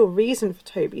no real reason for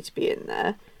Toby to be in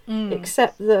there,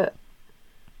 except that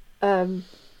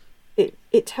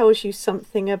it tells you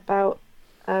something about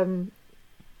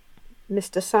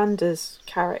Mr. Sanders'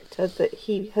 character, that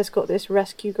he has got this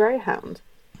rescue greyhound,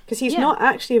 because he's not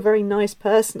actually a very nice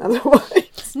person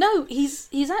otherwise. No,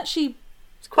 he's actually...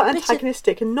 quite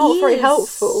antagonistic and not very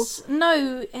helpful.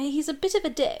 No, he's a bit of a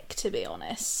dick, to be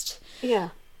honest.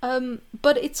 Yeah.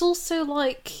 But it's also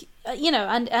like,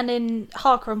 and in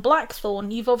Harker and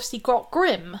Blackthorn, you've obviously got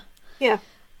Grimm. Yeah.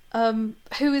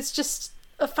 Who is just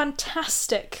a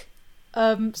fantastic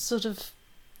sort of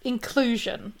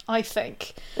inclusion, I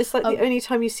think. It's like the only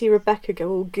time you see Rebecca go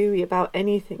all gooey about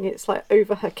anything, it's like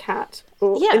over her cat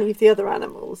or any of the other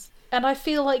animals. And I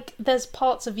feel like there's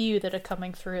parts of you that are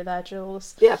coming through there,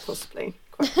 Jules. Yeah, possibly.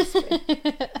 Quite possibly.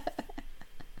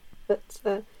 But,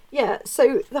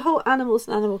 so the whole animals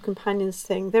and animal companions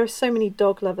thing, there are so many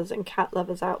dog lovers and cat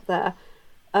lovers out there.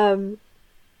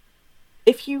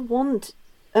 If you want...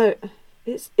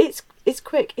 it's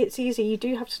quick, it's easy. You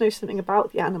do have to know something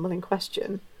about the animal in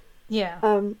question. Yeah.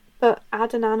 But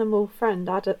add an animal friend,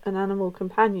 add an animal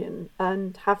companion,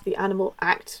 and have the animal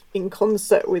act in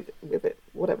concert with it,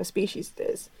 whatever species it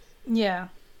is. Yeah.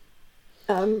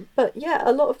 But yeah,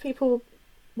 a lot of people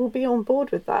will be on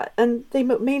board with that, and they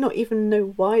may not even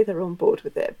know why they're on board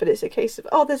with it, but it's a case of,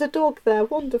 oh, there's a dog there,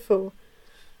 wonderful.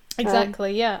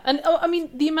 Exactly, yeah. And I mean,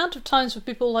 the amount of times where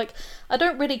people like, I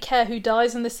don't really care who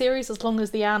dies in the series as long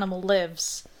as the animal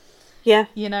lives. Yeah.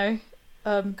 You know?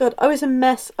 God, I was a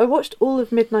mess. I watched all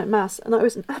of Midnight Mass and I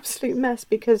was an absolute mess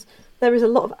because there is a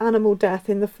lot of animal death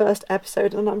in the first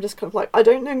episode, and I'm just kind of like, I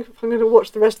don't know if I'm going to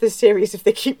watch the rest of this series if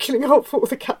they keep killing off all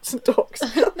the cats and dogs.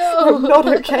 No! I'm not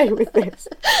okay with this.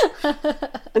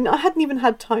 And I hadn't even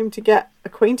had time to get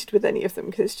acquainted with any of them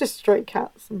because it's just stray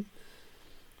cats. And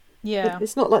yeah.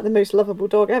 it's not like the most lovable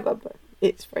dog ever, but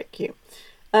it's very cute.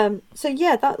 So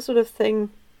yeah, that sort of thing.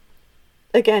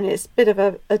 Again, it's a bit of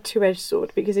a two-edged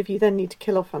sword, because if you then need to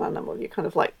kill off an animal, you're kind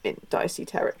of like in dicey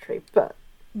territory. But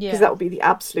because that would be the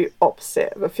absolute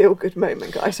opposite of a feel-good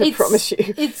moment, guys, I promise you.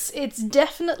 It's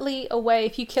definitely a way,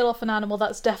 if you kill off an animal,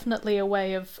 that's definitely a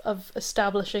way of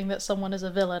establishing that someone is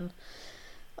a villain.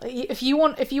 If you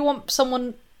want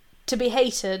someone to be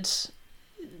hated,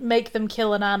 make them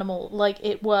kill an animal. Like,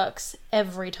 it works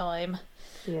every time.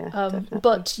 Yeah, definitely.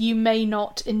 But you may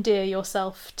not endear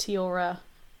yourself to your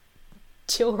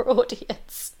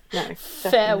audience. No,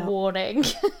 fair not. Warning.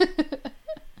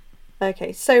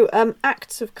 Okay, so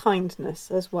acts of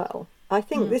kindness as well. I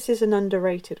think this is an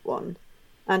underrated one,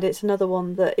 and it's another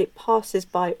one that it passes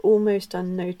by almost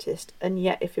unnoticed, and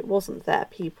yet if it wasn't there,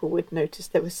 people would notice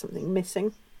there was something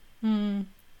missing.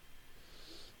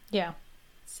 Yeah.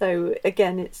 So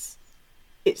again, it's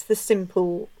the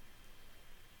simple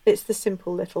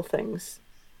little things.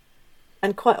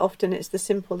 And quite often it's the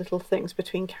simple little things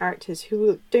between characters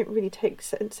who don't really take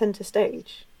centre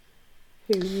stage,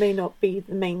 who may not be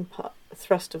the main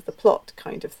thrust of the plot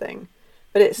kind of thing.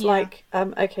 But it's like,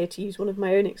 okay, to use one of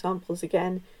my own examples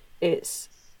again, it's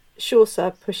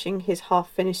Chaucer pushing his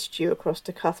half-finished stew across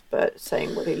to Cuthbert,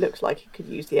 saying, well, he looks like he could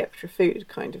use the extra food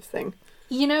kind of thing.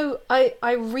 You know,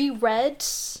 I reread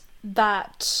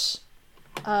that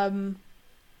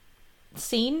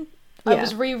scene. Yeah. I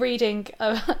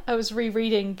was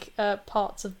rereading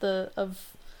parts of the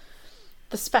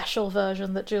special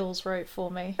version that Jules wrote for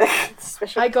me.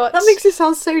 That makes it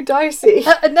sound so dicey.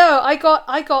 No, I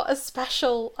got a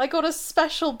special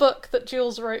book that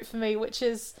Jules wrote for me, which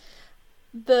is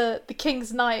the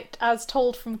King's Knight as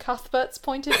told from Cuthbert's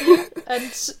point of view,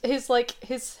 and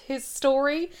his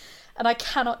story. And I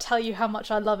cannot tell you how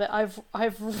much I love it. I've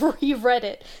reread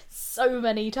it so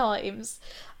many times.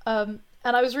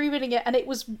 And I was rereading it, and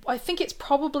I think it's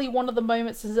probably one of the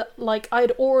moments that, like, I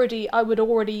would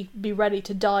already be ready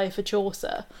to die for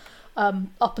Chaucer,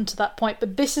 up until that point.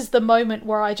 But this is the moment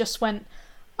where I just went,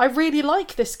 I really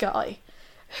like this guy,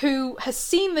 who has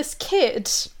seen this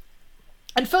kid,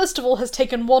 and first of all has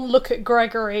taken one look at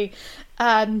Gregory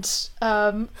and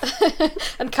and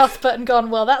Cuthbert and gone,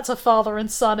 well, that's a father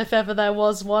and son if ever there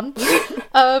was one.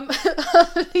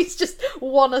 He's just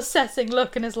one assessing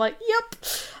look and is like, yep.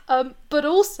 But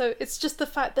also, it's just the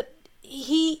fact that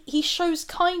he shows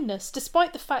kindness,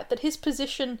 despite the fact that his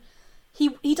position,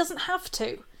 he doesn't have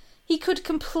to. He could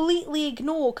completely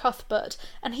ignore Cuthbert,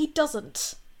 and he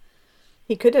doesn't.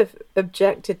 He could have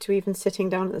objected to even sitting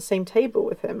down at the same table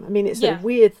with him. I mean, it's a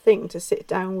weird thing to sit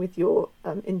down with your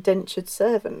indentured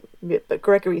servant, but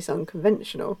Gregory's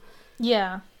unconventional.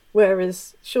 Yeah.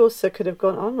 Whereas Chaucer could have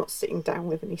gone, I'm not sitting down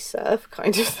with any serf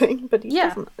kind of thing, but he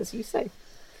doesn't, as you say.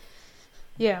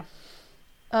 Yeah.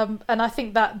 And I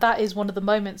think that is one of the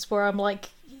moments where I'm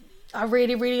like, I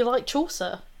really, really like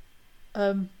Chaucer.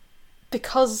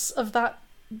 Because of that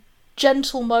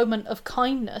gentle moment of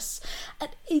kindness. And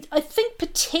I think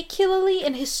particularly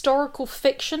in historical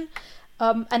fiction,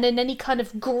 and in any kind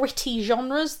of gritty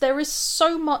genres, there is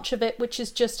so much of it which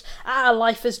is just,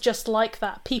 life is just like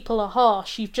that. People are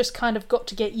harsh. You've just kind of got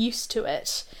to get used to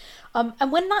it.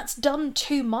 And when that's done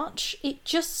too much,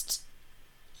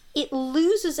 it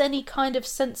loses any kind of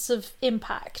sense of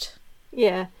impact.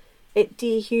 Yeah, it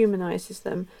dehumanises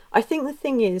them. I think the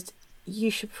thing is,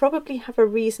 you should probably have a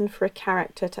reason for a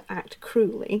character to act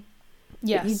cruelly.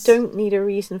 Yes. But you don't need a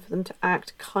reason for them to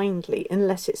act kindly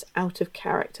unless it's out of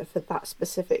character for that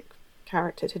specific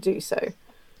character to do so.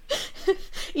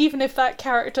 Even if that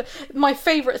character... My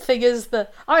favourite thing is the,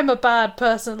 I'm a bad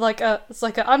person,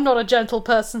 I'm not a gentle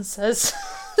person, says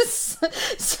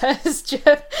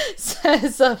Jeff,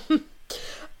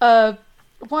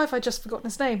 why have I just forgotten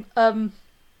his name?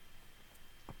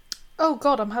 Oh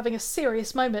God, I'm having a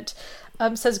serious moment.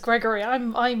 Says Gregory,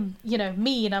 I'm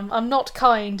mean, I'm not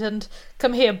kind, and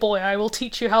come here, boy, I will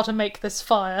teach you how to make this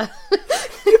fire.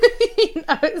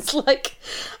 It's like,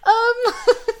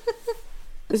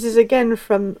 This is again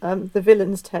from The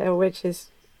Villain's Tale, which is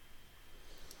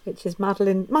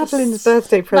Madeline's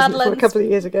birthday present from a couple of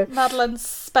years ago. Madeline's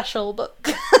special book.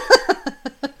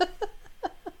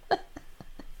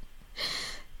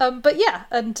 But yeah,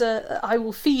 and I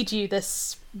will feed you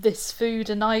this food,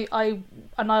 and I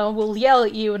will yell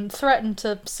at you and threaten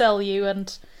to sell you,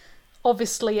 and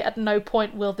obviously at no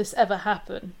point will this ever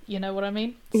happen. You know what I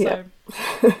mean? Yeah.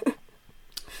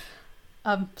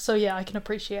 So yeah, I can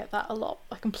appreciate that a lot.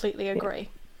 I completely agree. Yeah.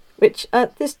 Which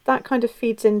that kind of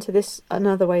feeds into this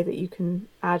another way that you can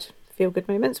add feel good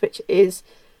moments, which is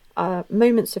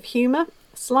moments of humour,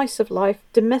 slice of life,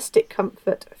 domestic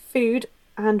comfort, food,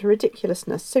 and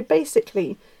ridiculousness. So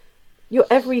basically, your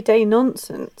everyday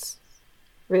nonsense,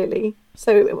 really.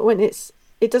 So when it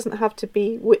doesn't have to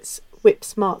be whip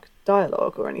smart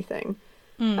dialogue or anything.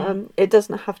 It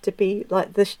doesn't have to be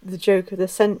like the joke of the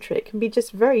century. It can be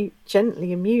just very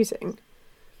gently amusing.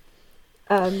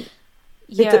 It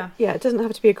doesn't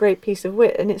have to be a great piece of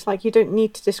wit, and it's like you don't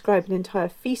need to describe an entire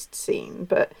feast scene,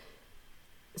 but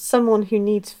someone who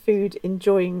needs food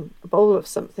enjoying a bowl of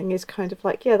something is kind of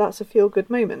like, yeah, that's a feel-good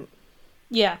moment.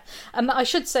 Yeah, and I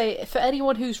should say, for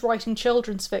anyone who's writing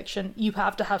children's fiction, you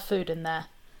have to have food in there.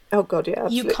 Oh god, yeah,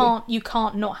 absolutely. You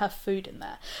can't not have food in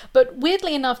there. But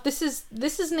weirdly enough, this is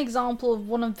an example of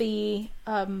one of the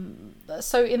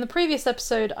so in the previous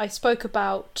episode I spoke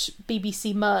about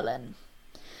BBC Merlin.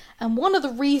 And one of the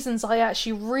reasons I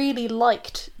actually really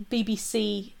liked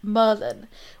BBC Merlin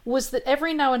was that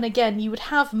every now and again you would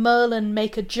have Merlin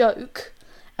make a joke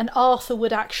and Arthur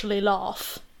would actually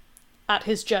laugh at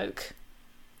his joke.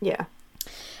 Yeah.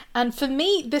 And for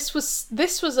me, this was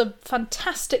a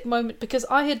fantastic moment because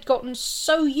I had gotten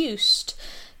so used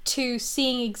to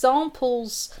seeing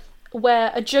examples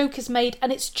where a joke is made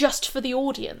and it's just for the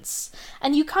audience.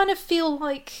 And you kind of feel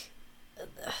like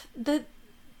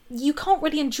you can't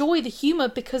really enjoy the humour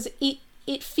because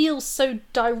it feels so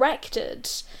directed,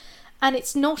 and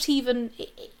it's not human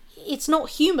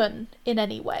in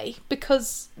any way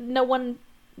because no one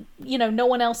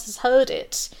else has heard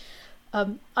it.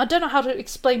 I don't know how to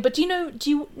explain, but do you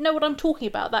know what I'm talking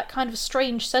about? That kind of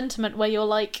strange sentiment where you're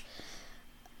like,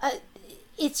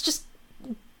 it's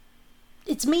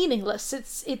meaningless.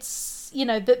 It's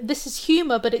that this is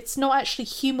humour, but it's not actually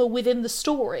humour within the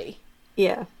story.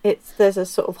 Yeah, there's a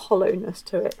sort of hollowness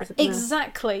to it, isn't there?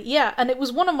 Exactly, yeah. And it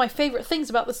was one of my favourite things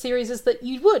about the series is that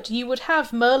you would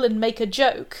have Merlin make a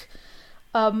joke,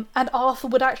 and Arthur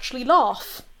would actually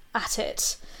laugh at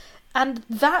it. And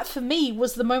that, for me,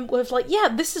 was the moment where, like, yeah,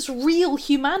 this is real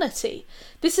humanity.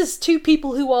 This is two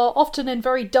people who are often in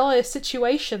very dire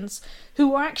situations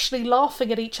who are actually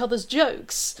laughing at each other's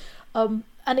jokes. And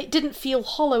it didn't feel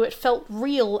hollow, it felt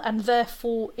real and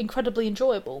therefore incredibly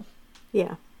enjoyable.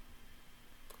 Yeah.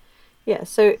 Yeah,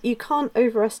 so you can't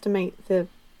overestimate the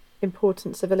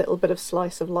importance of a little bit of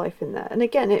slice of life in there. And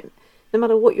again, no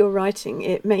matter what you're writing,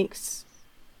 it makes...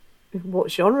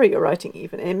 what genre you're writing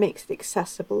even, it makes it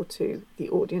accessible to the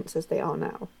audience as they are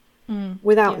now,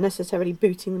 without necessarily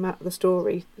booting them out of the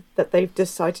story that they've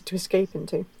decided to escape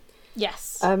into.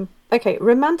 Yes. Okay,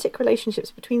 romantic relationships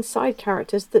between side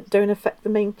characters that don't affect the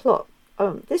main plot.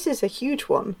 This is a huge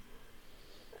one.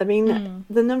 I mean,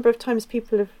 the number of times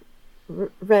people have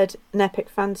read an epic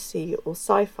fantasy or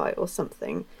sci-fi or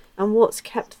something, and what's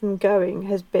kept them going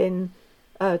has been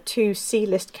two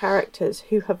C-list characters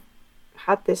who have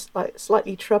had this like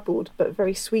slightly troubled but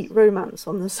very sweet romance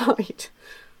on the side.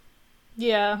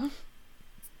 Yeah.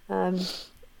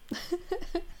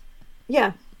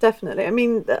 Yeah, definitely. I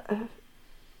mean,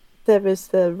 there was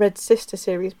the Red Sister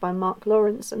series by Mark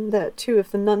Lawrence, and two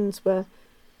of the nuns were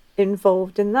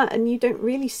involved in that, and you don't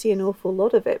really see an awful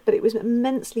lot of it, but it was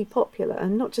immensely popular,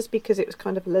 and not just because it was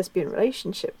kind of a lesbian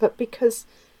relationship, but because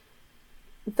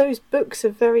those books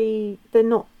are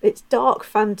it's dark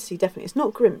fantasy, definitely. It's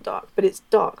not grimdark, but it's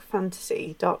dark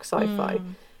fantasy, dark sci-fi.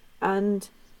 And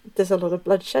there's a lot of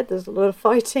bloodshed, there's a lot of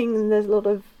fighting, and there's a lot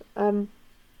of,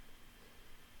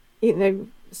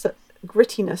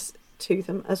 grittiness to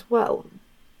them as well.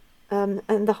 And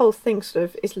the whole thing sort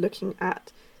of is looking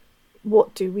at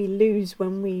what do we lose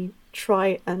when we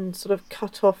try and sort of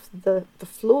cut off the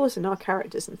flaws in our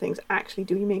characters and things. Actually,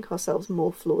 do we make ourselves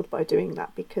more flawed by doing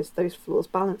that because those flaws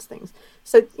balance things?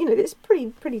 So, it's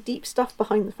pretty deep stuff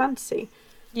behind the fantasy.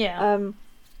 Yeah.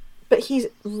 But he's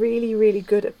really, really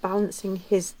good at balancing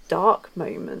his dark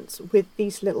moments with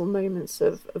these little moments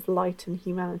of light and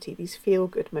humanity, these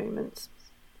feel-good moments.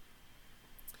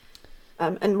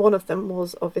 And one of them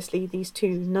was obviously these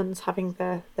two nuns having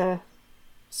their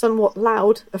somewhat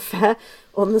loud affair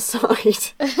on the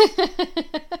side.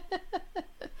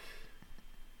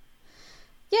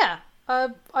 Yeah,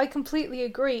 I completely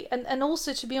agree. And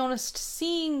also, to be honest,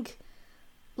 seeing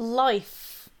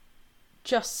life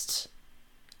just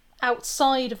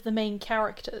outside of the main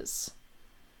characters,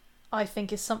 I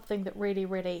think is something that really,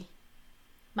 really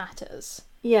matters.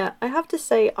 Yeah, I have to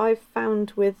say I've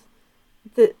found with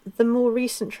the more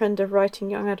recent trend of writing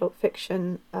young adult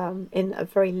fiction in a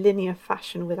very linear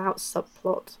fashion without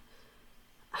subplot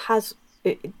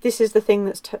this is the thing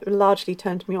that's largely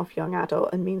turned me off young adult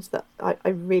and means that I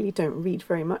really don't read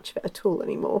very much of it at all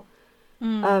anymore.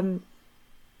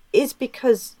 Is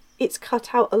because it's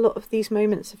cut out a lot of these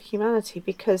moments of humanity,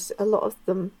 because a lot of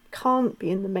them can't be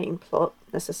in the main plot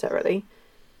necessarily.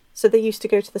 So they used to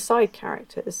go to the side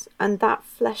characters, and that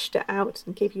fleshed it out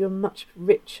and gave you a much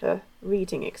richer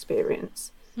reading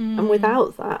experience. And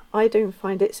without that, I don't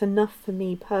find it's enough for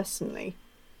me personally.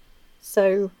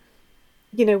 So,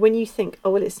 you know, when you think,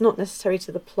 oh, well, it's not necessary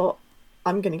to the plot,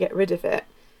 I'm going to get rid of it.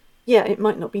 Yeah, it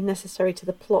might not be necessary to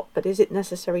the plot, but is it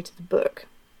necessary to the book?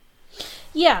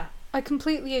 Yeah, I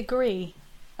completely agree.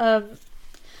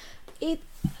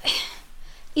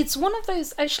 It's one of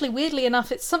those, actually, weirdly enough,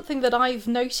 it's something that I've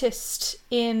noticed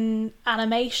in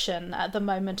animation at the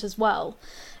moment as well,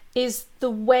 is the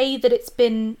way that it's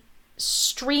been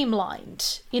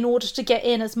streamlined in order to get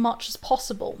in as much as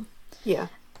possible. Yeah.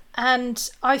 And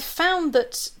I found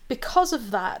that because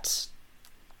of that,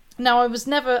 now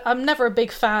I'm never a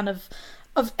big fan of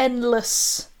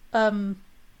endless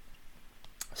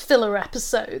filler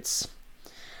episodes.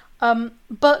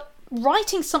 But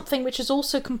writing something which is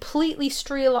also completely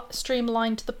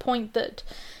streamlined to the point that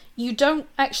you don't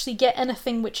actually get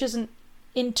anything which isn't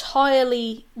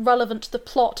entirely relevant to the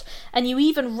plot, and you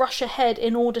even rush ahead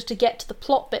in order to get to the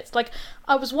plot bits. Like,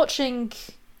 I was watching...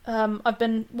 I've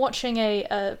been watching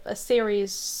a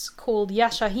series called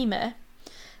Yashahime,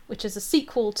 which is a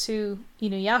sequel to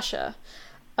Inuyasha,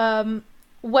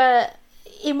 where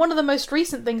in one of the most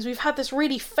recent things we've had this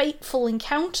really fateful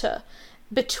encounter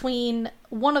between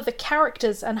one of the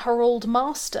characters and her old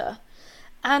master,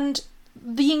 and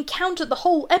the encounter, the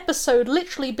whole episode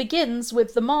literally begins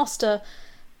with the master,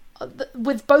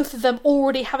 with both of them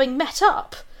already having met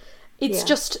up. It's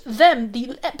just them.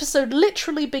 The episode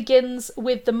literally begins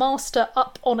with the master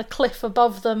up on a cliff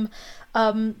above them,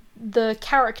 the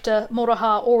character,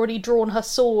 Moroha, already drawn her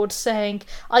sword, saying,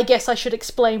 I guess I should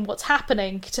explain what's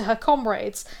happening to her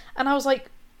comrades. And I was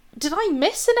like, did I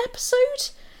miss an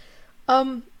episode?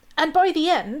 And by the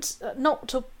end, not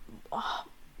to...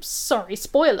 sorry,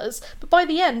 spoilers, but by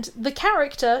the end, the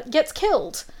character gets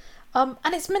killed. And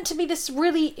it's meant to be this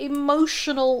really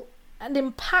emotional and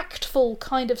impactful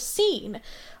kind of scene,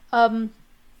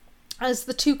 as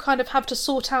the two kind of have to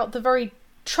sort out the very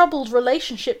troubled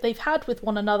relationship they've had with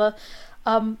one another,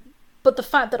 but the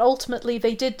fact that ultimately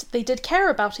they did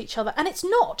care about each other. And it's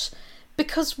not,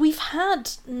 because we've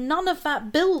had none of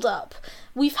that build-up.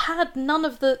 We've had none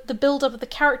of the build-up of the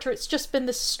character. It's just been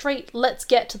this straight, let's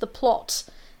get to the plot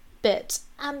bit.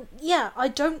 And yeah, I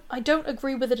don't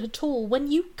agree with it at all.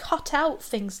 When you cut out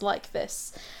things like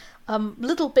this,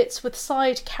 little bits with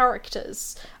side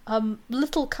characters,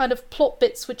 little kind of plot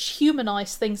bits which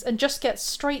humanise things and just get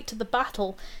straight to the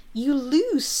battle, you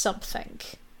lose something.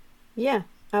 Yeah,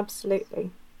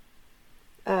 absolutely.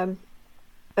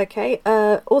 Okay,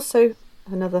 also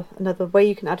another way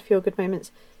you can add feel-good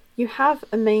moments. You have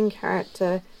a main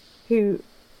character who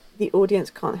the audience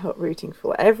can't help rooting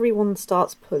for. Everyone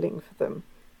starts pulling for them.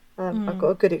 I've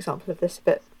got a good example of this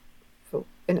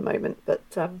in a moment, but...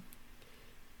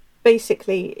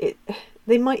 basically,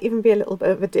 they might even be a little bit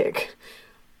of a dick,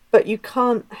 but you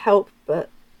can't help but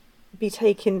be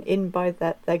taken in by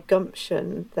their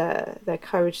gumption, their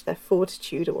courage, their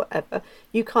fortitude, or whatever.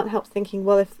 You can't help thinking,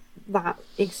 well, if that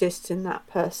exists in that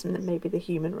person, then maybe the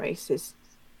human race is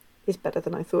better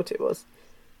than I thought it was,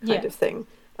 kind of thing.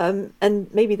 And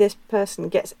maybe this person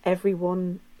gets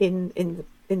everyone in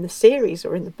the series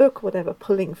or in the book, or whatever,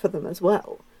 pulling for them as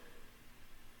well.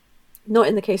 Not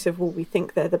in the case of, well, we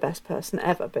think they're the best person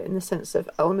ever, but in the sense of,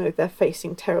 oh no, they're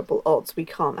facing terrible odds, we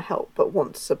can't help but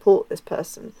want to support this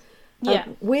person. Yeah.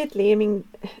 Weirdly, I mean,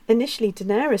 initially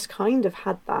Daenerys kind of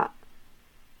had that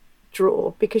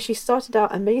draw, because she started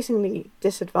out amazingly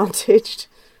disadvantaged,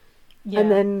 and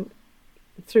then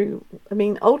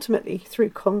ultimately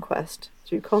through conquest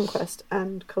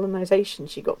and colonization,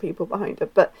 she got people behind her,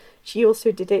 but she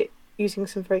also did it using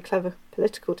some very clever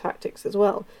political tactics as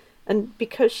well. And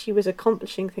because she was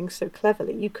accomplishing things so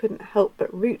cleverly, you couldn't help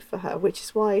but root for her, which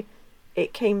is why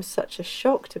it came such a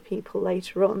shock to people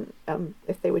later on,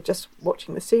 if they were just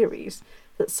watching the series,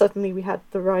 that suddenly we had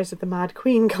the rise of the Mad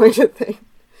Queen kind of thing.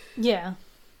 Yeah.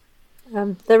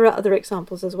 There are other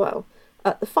examples as well.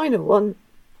 The final one,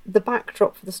 the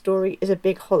backdrop for the story is a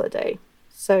big holiday.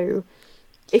 So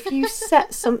if you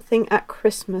set something at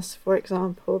Christmas, for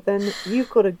example, then you've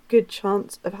got a good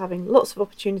chance of having lots of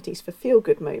opportunities for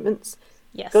feel-good moments.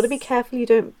 Yes. Got to be careful you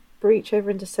don't breach over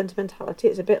into sentimentality.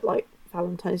 It's a bit like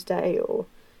Valentine's Day or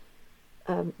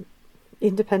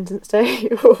Independence Day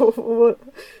or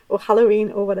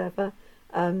Halloween or whatever.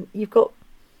 You've got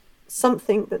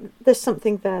there's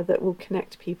something there that will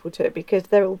connect people to it, because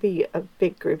there will be a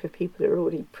big group of people who are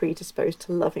already predisposed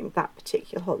to loving that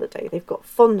particular holiday. They've got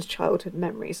fond childhood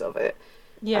memories of it.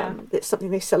 Yeah. It's something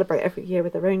they celebrate every year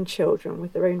with their own children,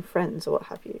 with their own friends, or what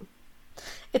have you.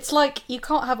 It's like you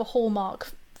can't have a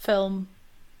Hallmark film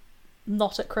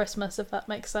not at Christmas, if that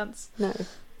makes sense. No.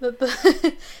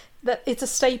 That it's a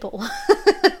staple.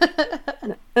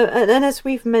 And as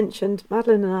we've mentioned,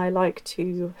 Madeline and I like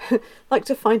to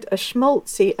find a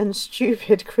schmaltzy and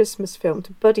stupid Christmas film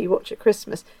to buddy watch at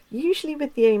Christmas, usually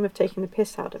with the aim of taking the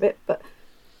piss out of it. But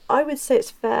I would say it's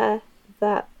fair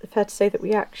to say that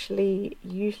we actually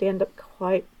usually end up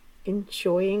quite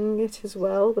enjoying it as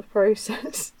well, the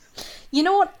process. You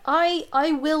know what? I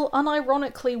will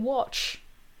unironically watch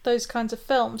those kinds of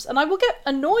films, and I will get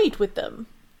annoyed with them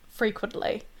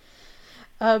frequently.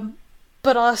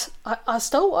 But I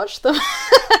still watch them.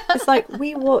 It's like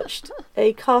we watched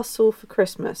A Castle for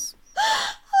Christmas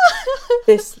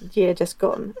this year just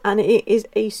gone, and it is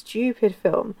a stupid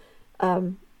film.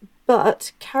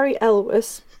 But Carrie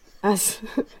Elwes as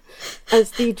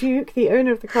the Duke, the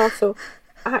owner of the castle,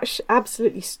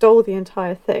 absolutely stole the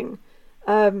entire thing.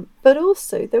 But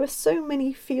also, there were so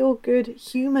many feel-good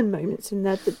human moments in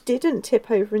there that didn't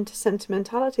tip over into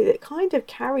sentimentality, that kind of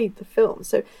carried the film.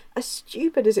 So, as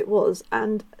stupid as it was,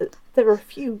 and there were a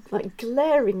few like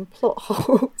glaring plot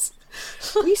holes,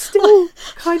 we still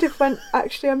kind of went,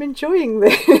 actually, I'm enjoying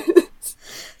this.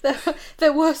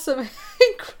 There were some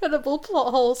incredible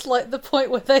plot holes, like the point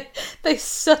where they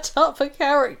set up a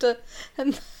character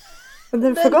and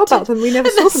then forgot about them. We never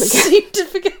saw them again. Seemed to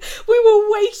forget. We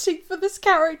were waiting for this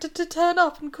character to turn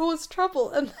up and cause trouble,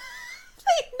 and they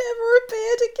never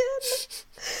appeared again.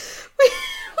 We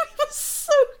were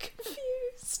so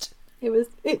confused.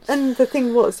 And the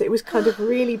thing was, it was kind of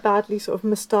really badly sort of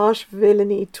moustache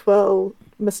twirly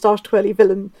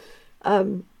villain.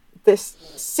 This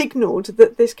signalled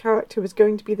that this character was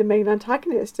going to be the main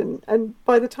antagonist, and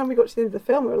by the time we got to the end of the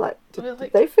film, we were like, did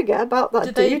they forget about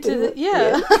that dude?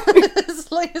 Yeah.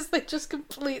 It's like as they just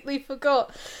completely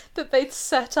forgot that they'd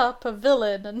set up a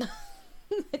villain, and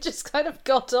they just kind of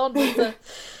got on with it.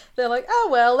 They're like, oh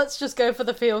well, let's just go for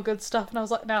the feel-good stuff. And I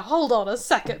was like, now hold on a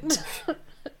second.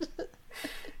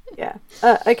 Yeah.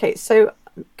 Okay, so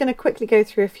I'm going to quickly go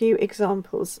through a few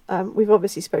examples. We've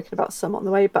obviously spoken about some on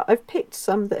the way, but I've picked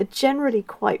some that are generally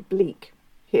quite bleak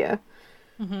here.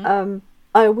 Mm-hmm.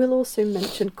 I will also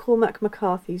mention Cormac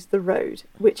McCarthy's The Road,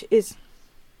 which is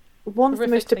one of the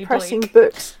most depressing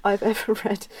books I've ever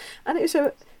read. And it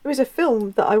was a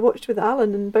film that I watched with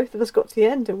Alan, and both of us got to the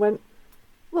end and went,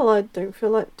 well, I don't feel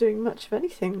like doing much of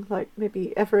anything, like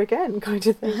maybe ever again, kind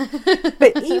of thing.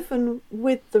 But even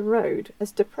with The Road,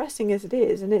 as depressing as it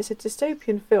is, and it's a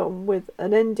dystopian film with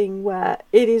an ending where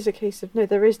it is a case of, no,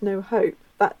 there is no hope.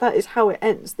 That is how it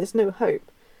ends. There's no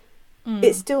hope.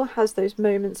 It still has those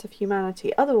moments of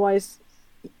humanity. Otherwise,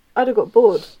 I'd have got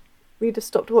bored. We'd have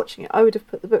stopped watching it. I would have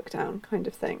put the book down, kind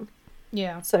of thing.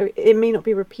 Yeah. So it may not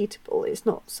be repeatable. It's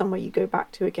not somewhere you go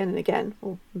back to again and again,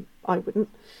 or I wouldn't.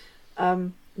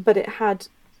 But it had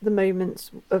the moments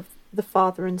of the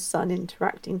father and son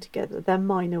interacting together, their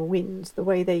minor wins, the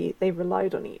way they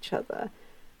relied on each other,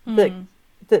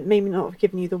 that maybe not have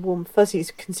given you the warm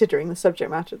fuzzies considering the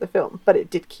subject matter of the film, but it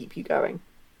did keep you going.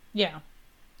 Yeah.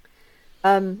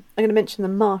 I'm going to mention The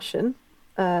Martian,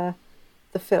 the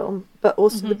film, but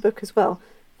also the book as well.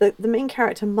 The main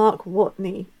character, Mark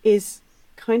Watney, is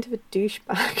kind of a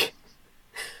douchebag,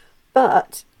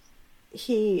 but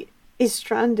he is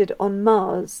stranded on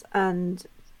Mars, and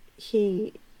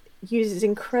he uses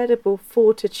incredible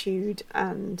fortitude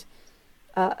and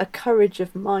a courage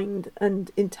of mind and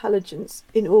intelligence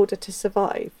in order to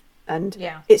survive. And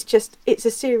it's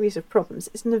a series of problems.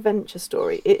 It's an adventure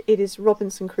story. It is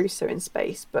Robinson Crusoe in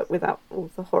space, but without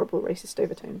all the horrible racist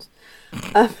overtones.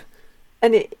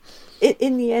 And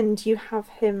in the end, you have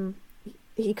him.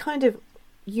 He kind of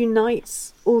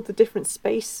unites all the different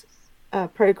space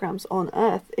programs on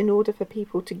Earth in order for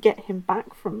people to get him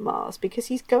back from Mars, because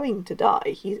he's going to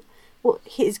die.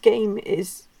 His game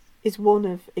is one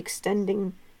of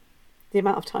extending the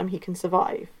amount of time he can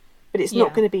survive, but it's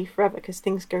not going to be forever because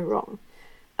things go wrong.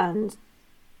 And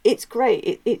it's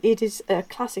great. It is a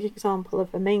classic example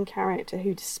of a main character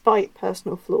who, despite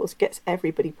personal flaws, gets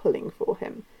everybody pulling for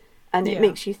him, and it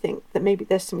makes you think that maybe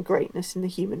there's some greatness in the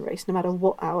human race, no matter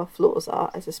what our flaws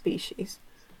are as a species.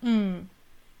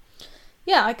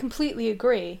 Yeah, I completely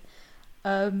agree.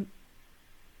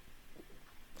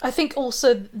 I think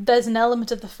also there's an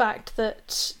element of the fact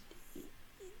that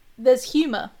there's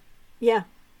humour. Yeah.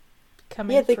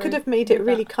 Coming they could have made it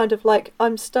really kind of like,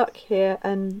 I'm stuck here,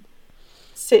 and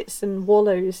sits and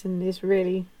wallows and is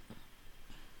really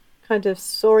kind of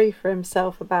sorry for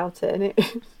himself about it, and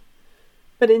it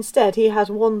but instead he has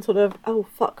one sort of oh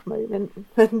fuck moment,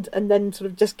 and then sort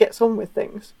of just gets on with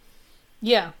things.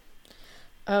 Yeah.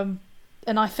 And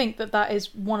I think that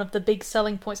is one of the big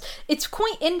selling points. It's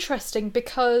quite interesting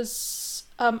because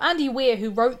Andy Weir, who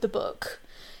wrote the book,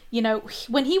 you know,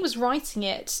 when he was writing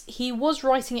it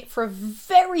for a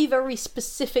very, very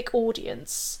specific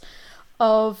audience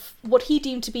of what he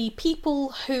deemed to be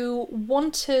people who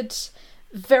wanted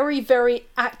very, very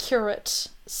accurate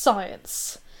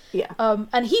science. Yeah.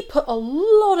 And he put a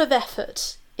lot of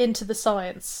effort into the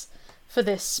science for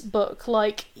this book.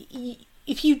 Like,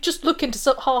 if you just look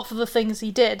into half of the things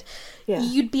he did,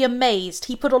 you'd be amazed.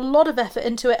 He put a lot of effort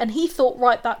into it, and he thought,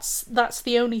 right, that's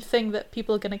the only thing that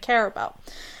people are going to care about.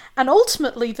 And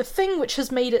ultimately, the thing which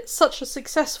has made it such a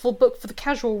successful book for the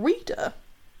casual reader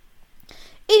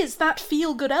is that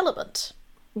feel-good element.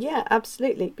 Yeah,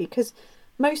 absolutely, because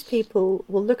most people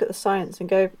will look at the science and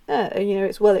go,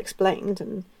 it's well explained,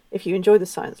 and if you enjoy the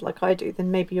science like I do,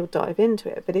 then maybe you'll dive into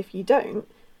it. But if you don't,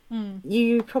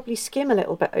 you probably skim a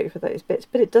little bit over those bits,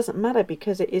 but it doesn't matter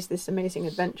because it is this amazing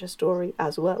adventure story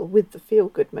as well, with the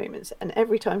feel-good moments. And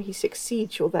every time he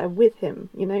succeeds, you're there with him,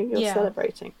 you're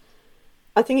celebrating.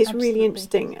 I think it's really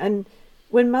interesting. And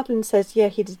when Madeline says,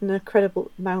 he did an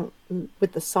incredible amount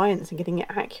with the science and getting it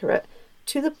accurate,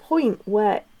 to the point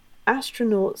where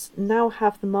astronauts now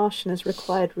have The Martian as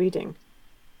required reading.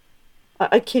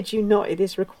 I kid you not, it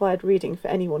is required reading for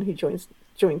anyone who joins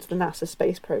the NASA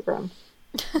space program.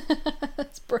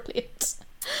 That's brilliant.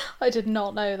 I did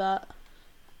not know that.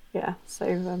 Yeah,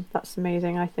 so that's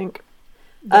amazing, I think.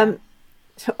 Yeah.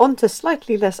 So on to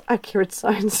slightly less accurate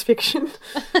science fiction.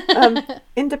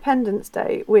 Independence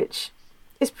Day, which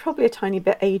is probably a tiny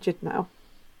bit aged now,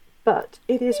 but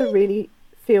it is a really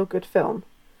feel-good film.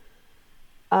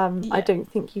 I don't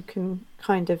think you can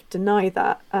kind of deny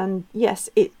that. And yes,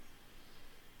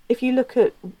 if you look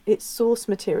at its source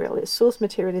material is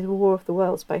War of the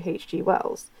Worlds by H.G.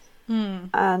 Wells.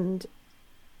 And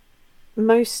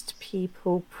most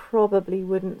people probably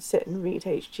wouldn't sit and read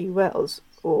H.G. Wells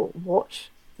or watch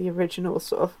the original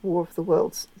sort of War of the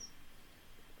Worlds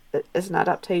as an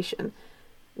adaptation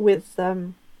with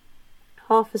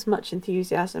half as much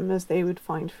enthusiasm as they would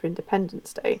find for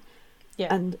Independence Day.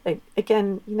 Yeah. And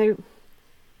again,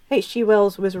 H.G.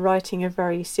 Wells was writing a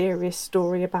very serious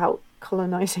story about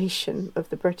colonisation of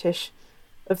the British,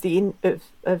 of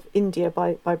India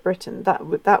by Britain.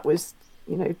 That was,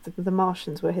 the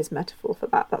Martians were his metaphor for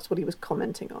that. That's what he was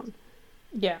commenting on.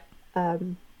 Yeah.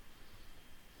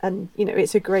 And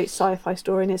it's a great sci-fi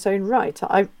story in its own right.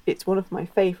 It's one of my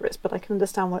favourites, but I can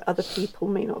understand why other people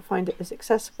may not find it as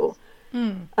accessible.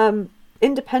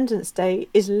 Independence Day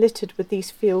is littered with these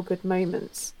feel-good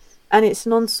moments, and it's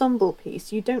an ensemble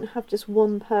piece. You don't have just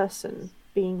one person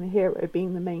being the hero,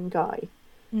 being the main guy.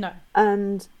 No.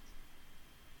 And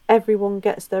everyone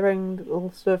gets their own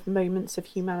little sort of moments of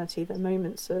humanity, their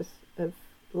moments of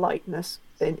lightness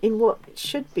in what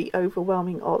should be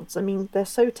overwhelming odds. I mean, they're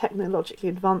so technologically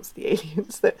advanced, the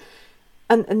aliens, that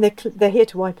and they're here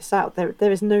to wipe us out.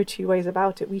 There is no two ways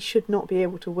about it. We should not be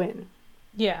able to win.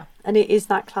 Yeah. And it is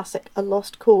that classic, a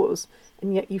lost cause,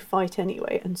 and yet you fight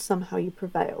anyway, and somehow you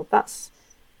prevail. That's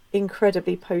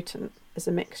incredibly potent as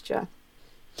a mixture.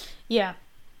 Yeah,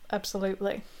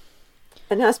 absolutely.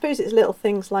 And I suppose it's little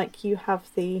things like you've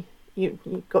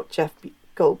got Jeff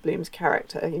Goldblum's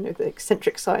character, the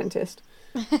eccentric scientist.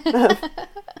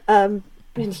 And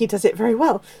he does it very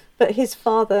well. But his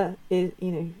father is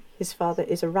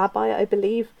a rabbi, I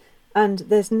believe, and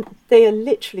they are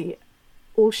literally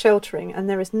all sheltering, and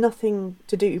there is nothing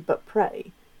to do but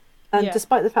pray. And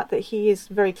despite the fact that he is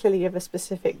very clearly of a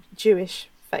specific Jewish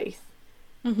faith,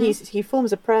 he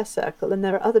forms a prayer circle, and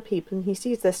there are other people, and he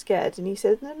sees they're scared, and he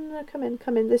says, no, come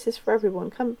in, this is for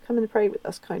everyone, come and pray with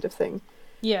us, kind of thing.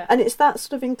 Yeah. And it's that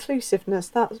sort of inclusiveness,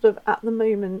 that sort of at the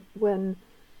moment when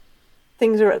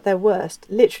things are at their worst,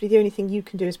 literally the only thing you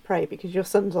can do is pray, because your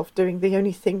son's off doing the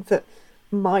only thing that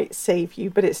might save you,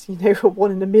 but it's, a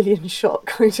 1 in a million shot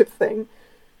kind of thing.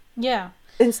 Yeah.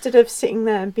 Instead of sitting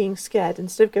there and being scared,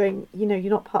 instead of going,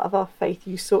 you're not part of our faith,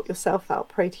 you sort yourself out,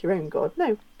 pray to your own God.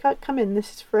 No, come in,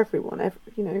 this is for everyone.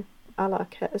 Allah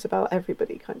cares about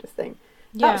everybody kind of thing.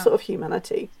 Yeah. That sort of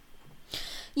humanity.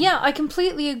 Yeah, I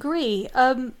completely agree.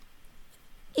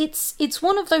 It's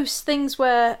one of those things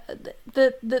where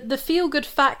the feel-good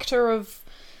factor of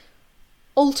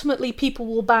ultimately people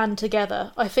will band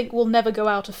together, I think will never go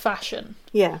out of fashion.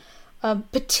 Yeah.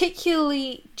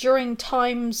 Particularly during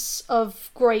times of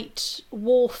great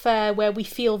warfare where we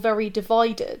feel very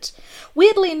divided.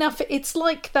 Weirdly enough, it's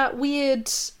like that weird...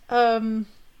 they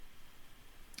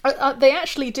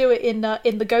actually do it in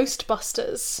the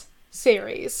Ghostbusters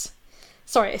series.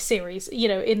 Sorry, a series.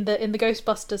 In the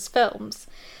Ghostbusters films,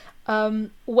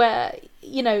 where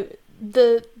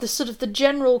the sort of the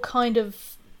general kind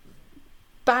of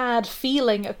bad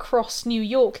feeling across New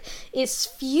York is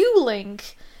fueling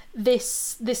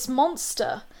this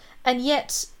monster, and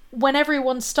yet when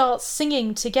everyone starts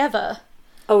singing together...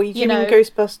 Oh, you mean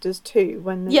Ghostbusters 2?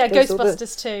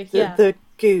 Ghostbusters 2, yeah. The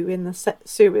goo in the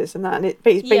sewers and that, and it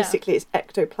basically it's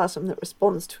ectoplasm that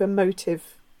responds to a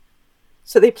motive.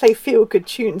 So they play feel-good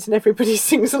tunes and everybody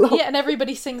sings along. Yeah, and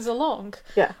everybody sings along.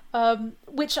 Yeah.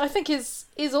 Which I think is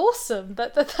awesome.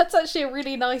 That's actually a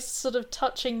really nice sort of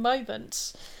touching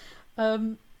moment.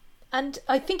 And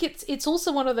I think it's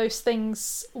also one of those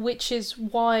things which is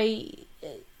why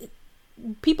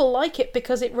people like it,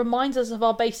 because it reminds us of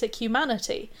our basic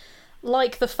humanity.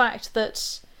 Like the fact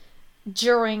that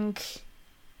during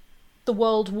the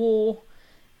World War,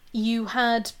 you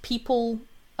had people,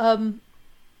 they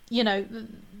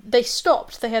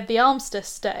stopped. They had the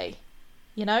Armistice Day,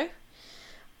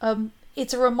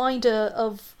 It's a reminder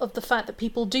of the fact that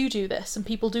people do this, and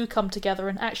people do come together,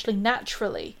 and actually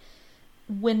naturally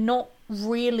we're not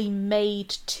really made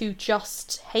to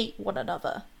just hate one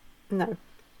another. No,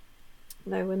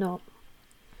 we're not.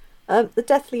 The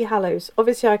Deathly Hallows.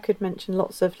 Obviously, I could mention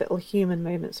lots of little human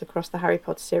moments across the Harry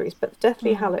Potter series, but the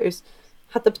Deathly Hallows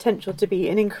had the potential to be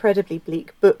an incredibly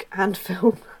bleak book and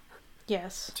film.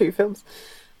 Yes. 2 films.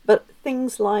 But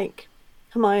things like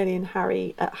Hermione and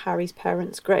Harry at Harry's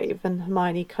parents' grave, and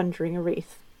Hermione conjuring a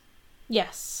wreath.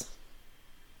 Yes.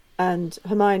 And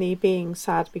Hermione being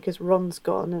sad because Ron's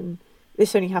gone, and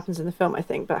this only happens in the film, I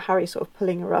think, but Harry sort of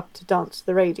pulling her up to dance to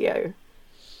the radio.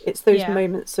 It's those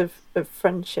moments of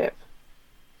friendship.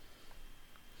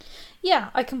 Yeah,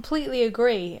 I completely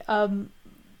agree.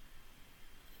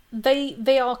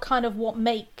 They are kind of what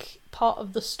make part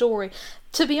of the story.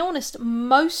 To be honest,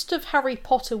 most of Harry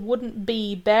Potter wouldn't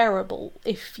be bearable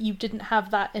if you didn't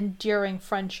have that enduring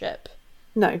friendship.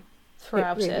 No,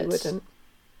 throughout it really wouldn't.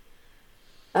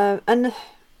 And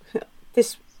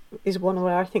this is one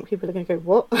where I think people are going to go,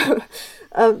 what?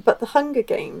 But the Hunger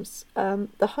Games,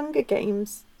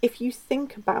 if you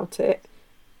think about it,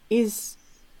 is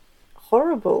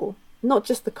horrible. Not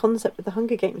just the concept of the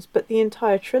Hunger Games, but the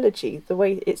entire trilogy, the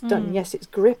way it's done. Yes, it's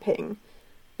gripping,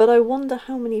 but I wonder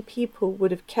how many people would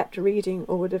have kept reading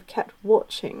or would have kept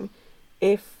watching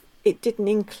if it didn't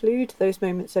include those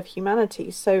moments of humanity.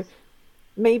 So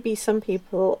maybe some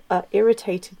people are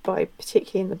irritated by,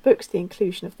 particularly in the books, the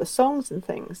inclusion of the songs and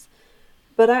things,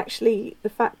 but actually the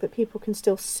fact that people can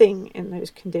still sing in those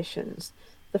conditions,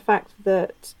 the fact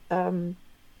that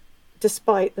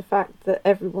despite the fact that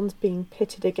everyone's being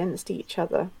pitted against each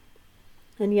other,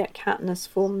 and yet Katniss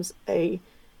forms a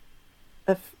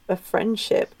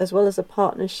friendship as well as a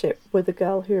partnership with a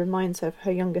girl who reminds her of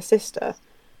her younger sister.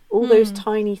 All those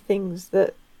tiny things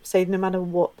that say no matter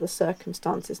what the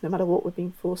circumstances, no matter what we're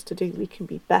being forced to do, we can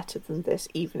be better than this,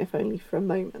 even if only for a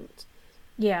moment.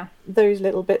 Yeah. Those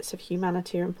little bits of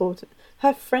humanity are important.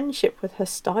 Her friendship with her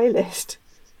stylist,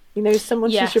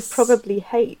 someone she should probably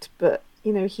hate, but,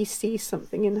 he sees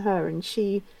something in her, and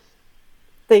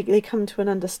they come to an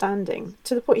understanding.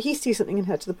 To the point, he sees something in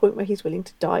her to the point where he's willing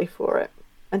to die for it.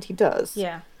 And he does.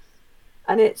 Yeah.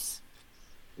 And it's,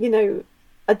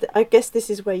 I guess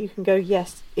this is where you can go,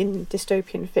 yes, in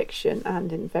dystopian fiction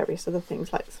and in various other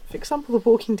things, like, for example, The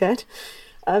Walking Dead,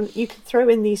 you can throw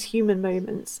in these human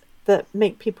moments that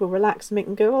make people relax and make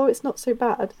them go, oh, it's not so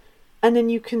bad. And then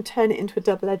you can turn it into a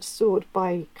double-edged sword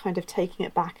by kind of taking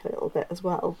it back a little bit as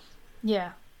well.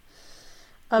 Yeah.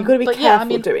 You've got to be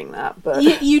careful doing that. But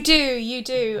you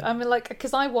do. I mean,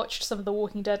 because I watched some of The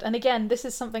Walking Dead, and again, this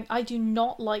is something I do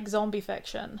not like. Zombie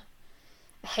fiction.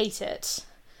 Hate it.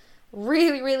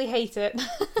 Really, really hate it.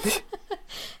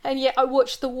 And yet I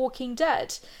watched The Walking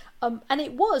Dead. And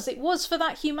it was for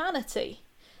that humanity.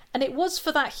 And it was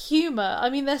for that humour. I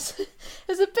mean, there's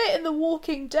a bit in The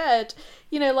Walking Dead,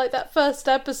 like that first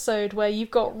episode where you've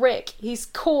got Rick. He's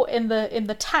caught in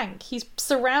the tank. He's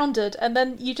surrounded, and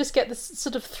then you just get this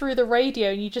sort of through the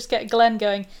radio, and you just get Glenn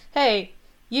going, "Hey,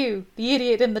 you, the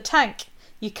idiot in the tank,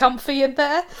 you comfy in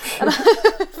there?" And I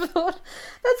thought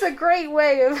that's a great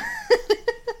way of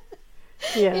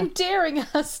endearing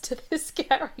us to this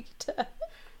character.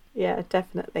 Yeah,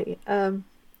 definitely. And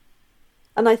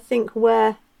I think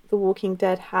where The Walking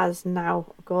Dead has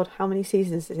now, God, how many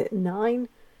seasons is it? 9?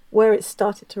 Where it's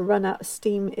started to run out of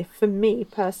steam, if for me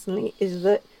personally, is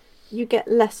that you get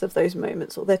less of those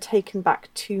moments, or they're taken back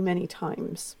too many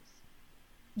times.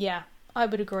 Yeah, I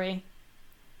would agree.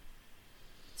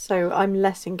 So I'm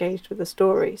less engaged with the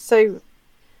story. So,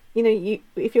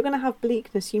 if you're going to have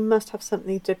bleakness, you must have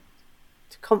something to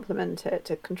complement it,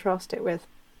 to contrast it with.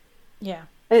 Yeah.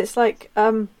 It's like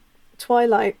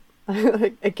Twilight.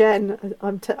 Again,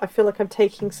 I feel like I'm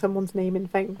taking someone's name in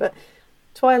vain, but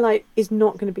Twilight is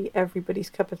not going to be everybody's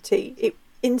cup of tea.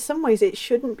 In some ways, it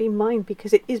shouldn't be mine,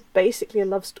 because it is basically a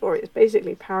love story. It's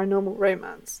basically paranormal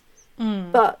romance.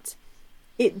 But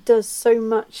it does so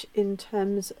much in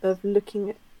terms of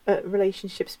looking at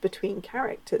relationships between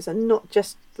characters, and not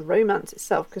just the romance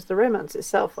itself, because the romance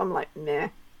itself, I'm like, meh,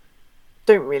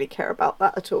 don't really care about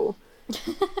that at all.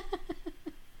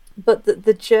 But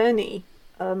the journey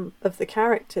of the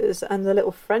characters and the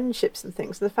little friendships and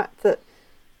things, the fact that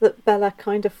Bella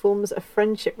kind of forms a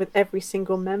friendship with every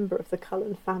single member of the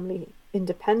Cullen family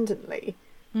independently,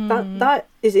 that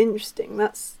is interesting.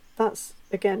 That's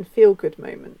again, feel good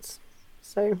moments.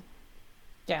 So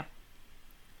yeah,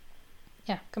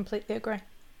 completely agree.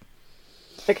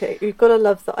 Okay, you've got to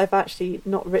love that I've actually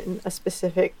not written a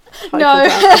specific title down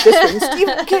for this one.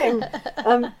 Stephen King.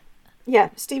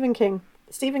 Stephen King.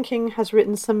 Stephen King has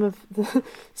written some of the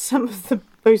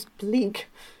most bleak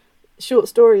short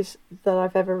stories that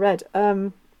I've ever read.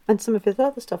 And some of his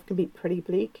other stuff can be pretty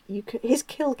bleak. His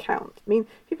kill count. I mean,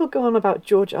 people go on about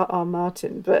George R.R.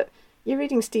 Martin, but you're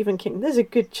reading Stephen King, there's a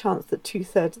good chance that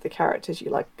 2/3 of the characters you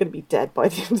like are going to be dead by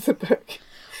the end of the book.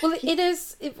 Well, it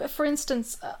is, for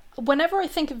instance, whenever I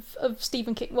think of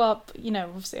Stephen King, well,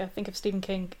 obviously I think of Stephen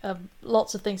King,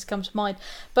 lots of things come to mind,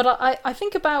 but I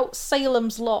think about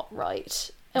Salem's Lot,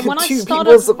 right? And when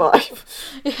people survive.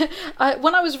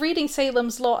 When I was reading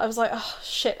Salem's Lot, I was like, oh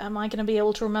shit, am I going to be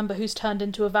able to remember who's turned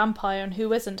into a vampire and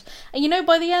who isn't? And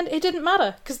by the end, it didn't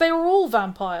matter, because they were all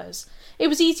vampires. It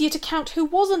was easier to count who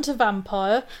wasn't a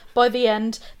vampire by the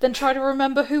end than try to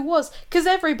remember who was. Because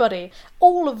everybody,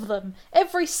 all of them,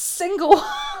 every single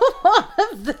one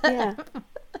of them. Yeah.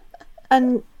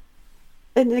 And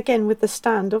again, with The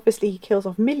Stand, obviously he kills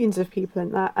off millions of people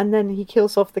in that, and then he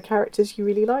kills off the characters you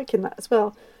really like in that as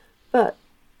well. But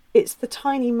it's the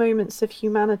tiny moments of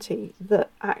humanity that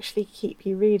actually keep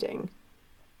you reading.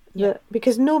 Yeah.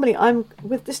 Because normally I'm,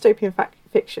 with dystopian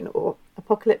fiction or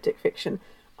apocalyptic fiction,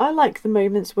 I like the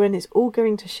moments when it's all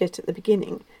going to shit at the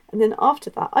beginning, and then after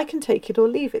that I can take it or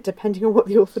leave it depending on what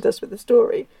the author does with the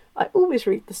story. I always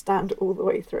read The Stand all the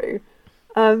way through,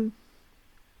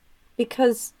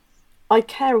 because I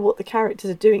care what the characters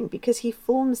are doing, because he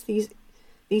forms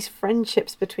these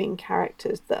friendships between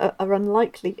characters that are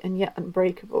unlikely and yet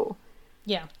unbreakable.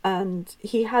 Yeah. And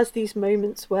he has these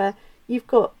moments where you've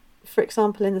got, for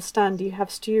example, in The Stand, you have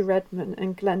Stu Redman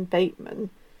and Glenn Bateman,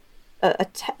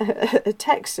 a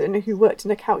Texan who worked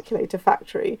in a calculator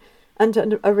factory, and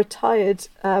a retired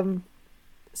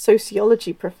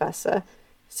sociology professor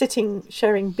sitting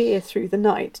sharing beer through the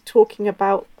night, talking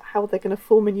about how they're going to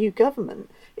form a new government.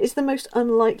 It's the most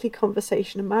unlikely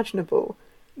conversation imaginable.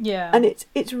 Yeah. And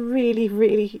it's really,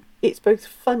 really, it's both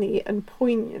funny and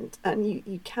poignant, and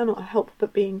you cannot help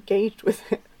but be engaged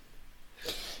with it.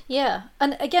 Yeah,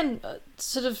 and again,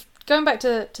 sort of going back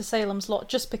to Salem's Lot,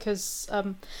 just because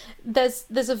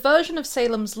there's a version of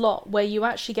Salem's Lot where you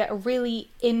actually get a really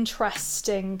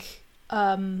interesting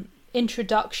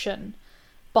introduction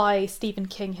by Stephen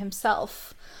King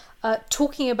himself,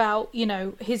 talking about,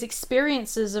 his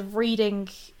experiences of reading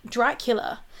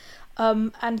Dracula,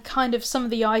 and kind of some of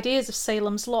the ideas of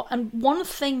Salem's Lot. And one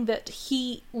thing that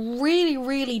he really,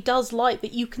 really does like,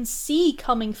 that you can see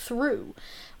coming through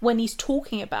when he's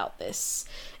talking about this,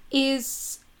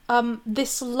 is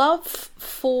this love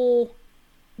for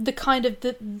the kind of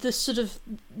the sort of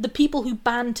the people who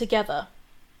band together.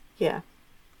 Yeah.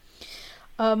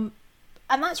 And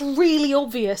that's really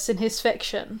obvious in his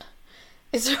fiction.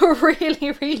 It's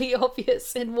really, really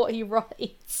obvious in what he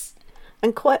writes.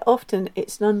 And quite often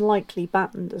it's an unlikely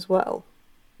band as well.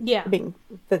 Yeah. I mean,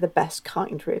 they're the best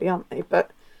kind, really, aren't they? But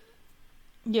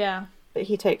yeah. But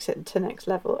he takes it to the next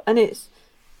level. And it's,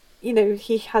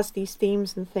 he has these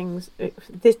themes and things.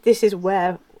 This is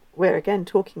where we're, again,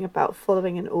 talking about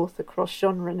following an author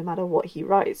cross-genre no matter what he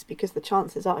writes, because the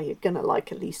chances are you're going to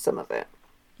like at least some of it.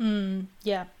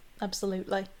 Yeah,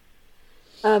 absolutely.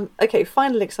 Okay,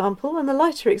 final example, and the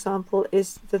lighter example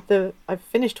is that I've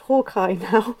finished Hawkeye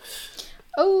now.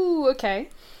 Oh, okay.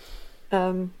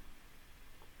 And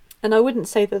I wouldn't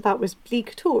say that was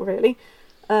bleak at all, really,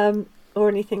 or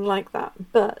anything like that.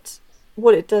 But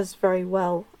what it does very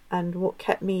well and what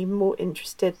kept me more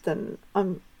interested than,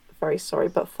 I'm very sorry,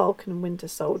 but Falcon and Winter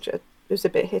Soldier, it was a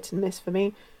bit hit and miss for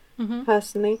me,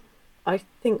 personally. I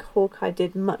think Hawkeye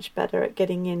did much better at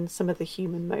getting in some of the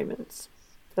human moments,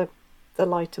 the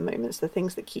lighter moments, the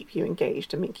things that keep you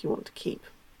engaged and make you want to keep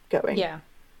going.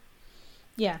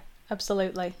 Yeah,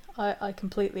 absolutely. I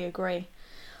completely agree.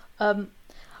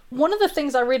 One of the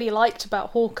things I really liked about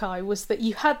Hawkeye was that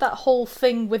you had that whole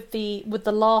thing with the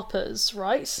LARPers,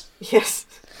 right? Yes.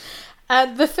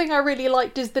 And the thing I really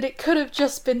liked is that it could have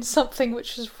just been something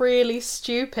which was really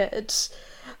stupid,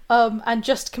 and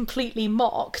just completely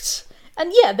mocked.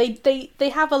 And yeah, they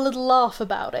have a little laugh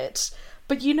about it.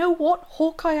 But you know what?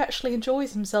 Hawkeye actually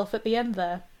enjoys himself at the end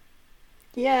there.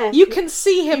 Yeah. You can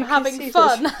see him having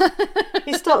fun.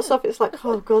 He starts off, it's like,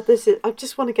 oh God, I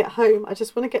just want to get home. I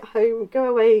just want to get home, go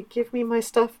away, give me my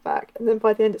stuff back. And then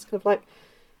by the end, it's kind of like,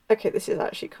 okay, this is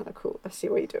actually kind of cool. I see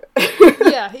why you do it.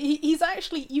 Yeah, he's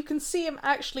actually, you can see him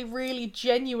actually really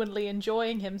genuinely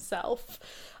enjoying himself.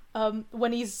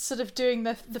 When he's sort of doing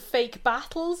the fake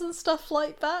battles and stuff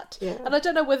like that. Yeah. And I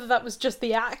don't know whether that was just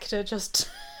the actor just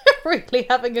really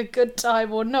having a good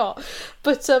time or not.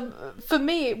 But for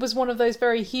me, it was one of those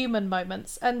very human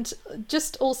moments. And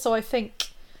just also, I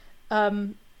think,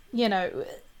 you know,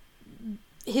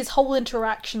 his whole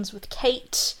interactions with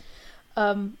Kate,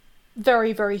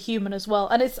 very, very human as well.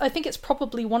 And I think it's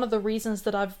probably one of the reasons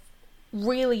that I've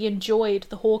really enjoyed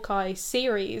the Hawkeye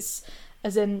series,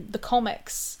 as in the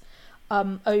comics,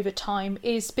 over time,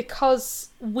 is because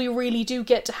we really do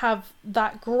get to have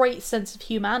that great sense of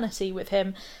humanity with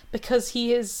him, because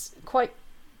he is quite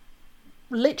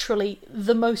literally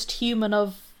the most human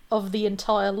of the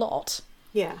entire lot.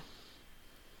 Yeah,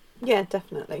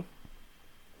 definitely.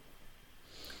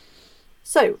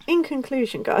 So, in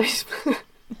conclusion, guys,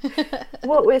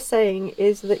 what we're saying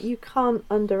is that you can't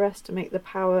underestimate the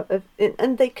power of,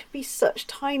 and they can be such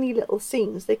tiny little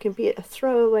scenes. They can be a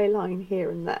throwaway line here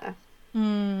and there.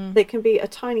 They can be a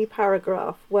tiny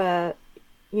paragraph where,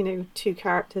 you know, two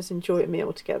characters enjoy a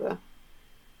meal together.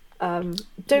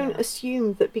 Don't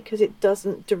assume that because it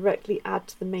doesn't directly add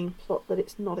to the main plot that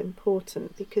it's not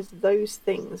important, because those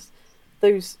things,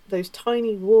 those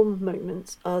tiny warm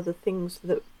moments are the things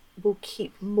that will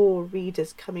keep more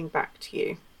readers coming back to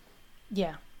you.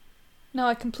 Yeah. No,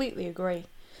 I completely agree.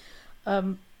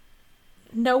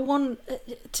 No one,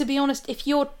 to be honest, if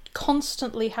you're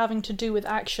constantly having to do with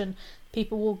action,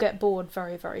 people will get bored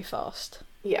very, very fast.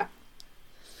 Yeah.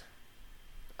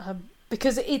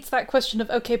 Because it's that question of,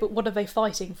 okay, but what are they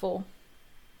fighting for?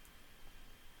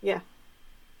 Yeah.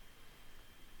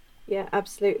 Yeah,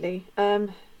 absolutely.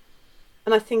 And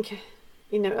I think,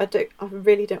 you know, I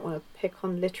really don't want to pick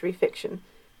on literary fiction,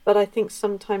 but I think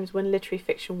sometimes when literary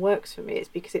fiction works for me, it's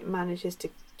because it manages to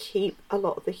keep a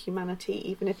lot of the humanity,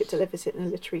 even if it delivers it in a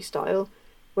literary style.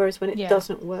 Whereas when it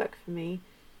doesn't work for me,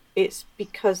 it's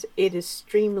because it has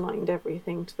streamlined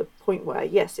everything to the point where,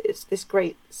 yes, it's this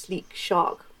great sleek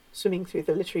shark swimming through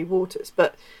the literary waters,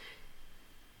 but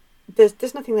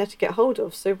there's nothing there to get hold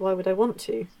of, so why would I want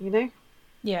to, you know?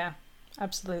 Yeah,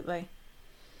 absolutely.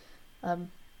 And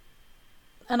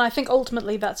I think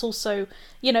ultimately that's also,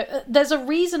 you know, there's a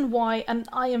reason why, and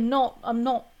I'm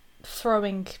not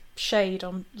throwing shade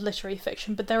on literary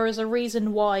fiction, but there is a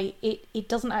reason why it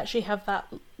doesn't actually have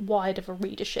that wide of a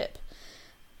readership,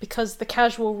 because the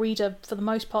casual reader, for the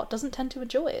most part, doesn't tend to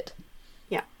enjoy it.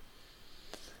 Yeah.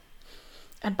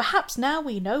 And perhaps now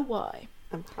we know why.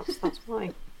 And perhaps that's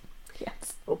why.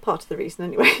 Yes. Or part of the reason,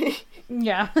 anyway.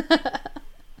 Yeah.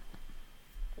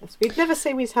 Yes, we'd never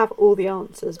say we'd have all the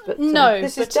answers, but no,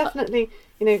 this is definitely,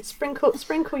 you know,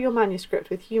 sprinkle your manuscript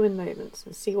with human moments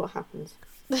and see what happens.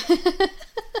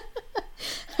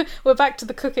 We're back to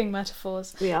the cooking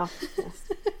metaphors. We are, yes.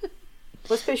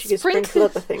 Well, I suppose you could sprinkle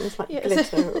other things like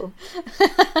glitter. Or...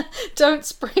 Don't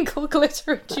sprinkle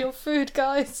glitter into your food,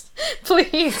 guys.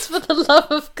 Please, for the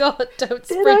love of God, don't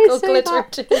sprinkle glitter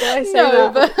into... Did I say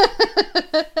that?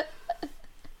 But...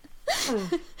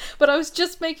 But I was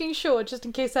just making sure, just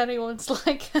in case anyone's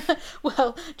like,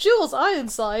 well, Jules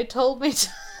Ironside told me to...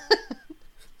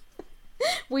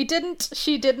 We didn't,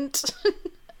 she didn't.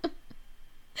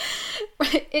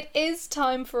 Right, it is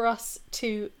time for us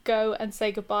to go and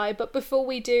say goodbye, but before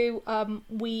we do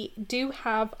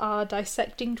have our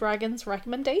Dissecting Dragons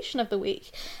recommendation of the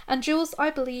week. And Jules,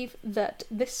 I believe that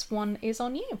this one is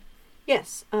on you.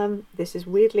 Yes, this is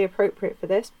weirdly appropriate for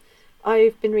this.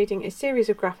 I've been reading a series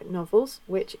of graphic novels,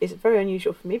 which is very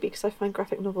unusual for me because I find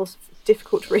graphic novels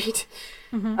difficult to read.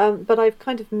 Mm-hmm. But I've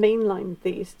kind of mainlined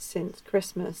these since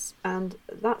Christmas, and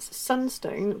that's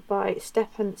Sunstone by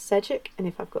Stepan Sejic. And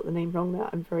if I've got the name wrong there,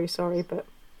 I'm very sorry, but,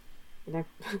 you know.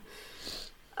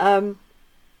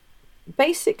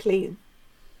 Basically,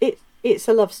 it's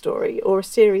a love story, or a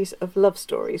series of love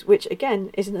stories, which again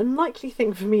is an unlikely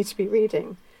thing for me to be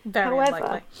reading. Very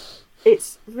unlikely.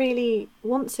 It's really,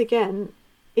 once again,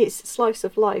 it's slice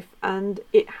of life, and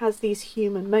it has these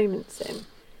human moments in.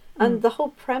 And the whole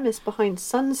premise behind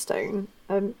Sunstone,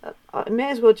 I may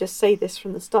as well just say this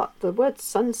from the start, the word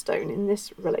Sunstone in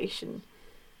this relation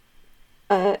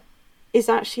is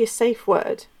actually a safe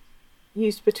word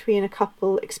used between a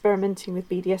couple experimenting with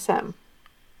BDSM.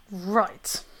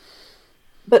 Right.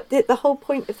 But the whole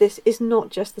point of this is not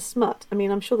just the smut. I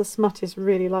mean, I'm sure the smut is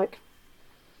really like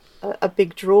a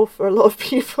big draw for a lot of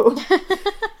people.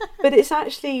 But it's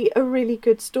actually a really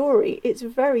good story. It's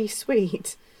very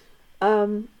sweet.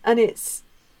 And it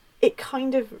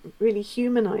kind of really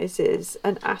humanises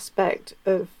an aspect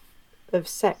of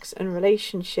sex and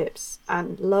relationships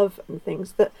and love and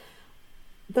things that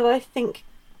I think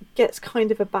gets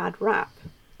kind of a bad rap.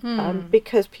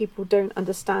 Because people don't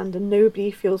understand and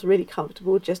nobody feels really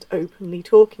comfortable just openly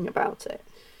talking about it.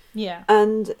 Yeah.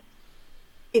 And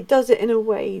it does it in a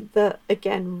way that,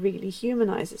 again, really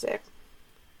humanises it.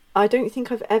 I don't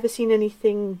think I've ever seen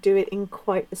anything do it in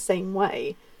quite the same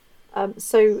way.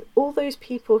 So all those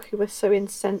people who are so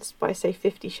incensed by, say,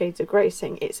 50 Shades of Grey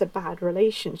saying it's a bad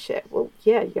relationship, well,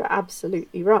 yeah, you're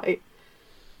absolutely right.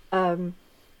 Or,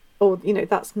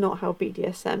 that's not how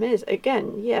BDSM is.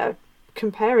 Again, yeah,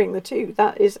 comparing the two,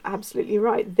 that is absolutely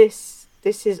right. This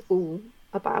is all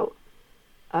about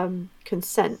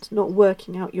consent, not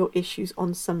working out your issues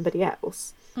on somebody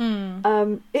else.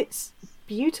 It's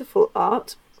beautiful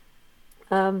art.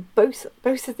 Both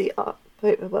of the art.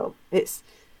 Well, it's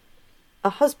a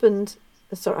husband.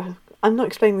 Sorry, I'm not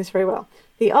explaining this very well.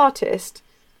 The artist,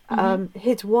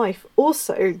 his wife,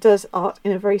 also does art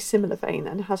in a very similar vein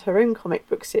and has her own comic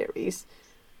book series.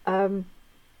 And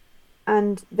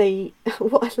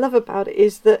what I love about it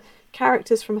is that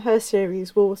characters from her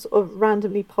series will sort of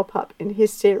randomly pop up in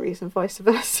his series and vice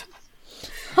versa.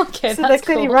 Okay, so they're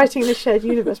clearly writing in a shared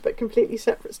universe, but completely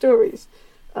separate stories.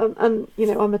 And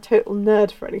I'm a total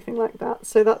nerd for anything like that,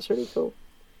 so that's really cool.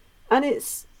 And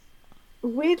it's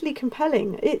weirdly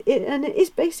compelling. It is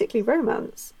basically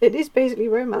romance. It is basically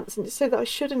romance, and so that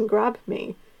shouldn't grab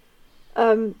me.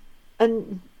 And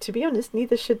to be honest,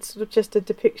 neither should sort of just a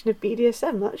depiction of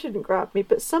BDSM. That shouldn't grab me.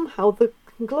 But somehow the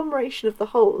conglomeration of the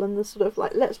whole and the sort of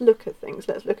like, let's look at things,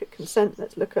 let's look at consent,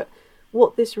 let's look at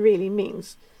what this really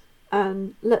means,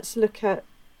 and let's look at,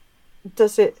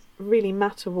 does it really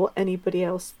matter what anybody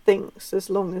else thinks as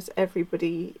long as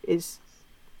everybody is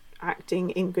acting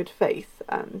in good faith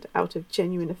and out of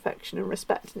genuine affection and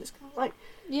respect? And it's kind of like,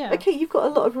 yeah, okay, you've got a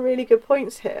lot of really good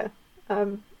points here.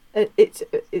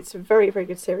 It's a very, very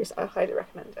good series. I highly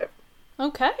recommend it.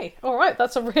 Okay, all right,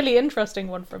 that's a really interesting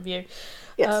one from you.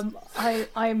 Yes. I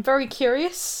am very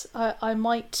curious. I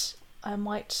might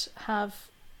have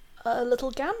a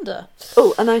little gander.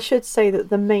 Oh, and I should say that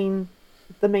the main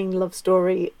love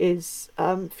story is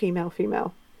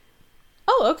female.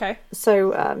 Oh, okay.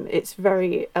 So it's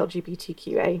very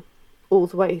LGBTQA all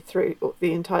the way through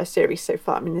the entire series so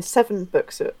far. I mean, there's 7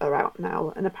 books are out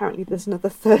now, and apparently there's another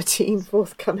 13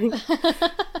 forthcoming.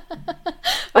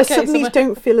 I suddenly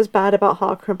don't feel as bad about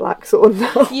Harker and Blackthorn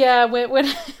now. Yeah, we're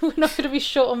not going to be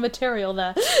short on material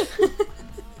there.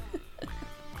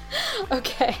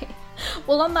 Okay.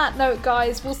 Well, on that note,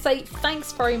 guys, we'll say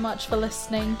thanks very much for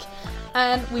listening,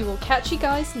 and we will catch you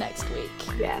guys next week.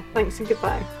 Yeah, thanks and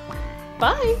goodbye.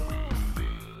 Bye.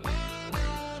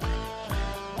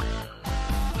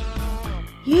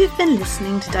 You've been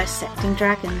listening to Dissecting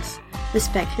Dragons, the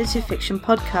speculative fiction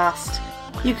podcast.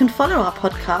 You can follow our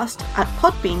podcast at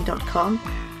podbean.com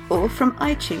or from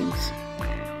iTunes.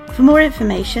 For more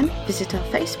information, visit our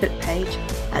Facebook page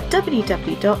at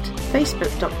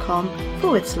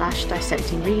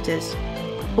www.facebook.com/dissectingreaders,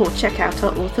 or check out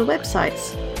our author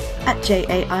websites at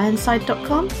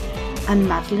jaironside.com and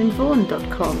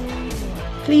madelinevaughan.com.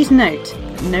 Please note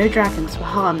that no dragons were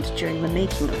harmed during the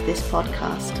making of this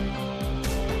podcast.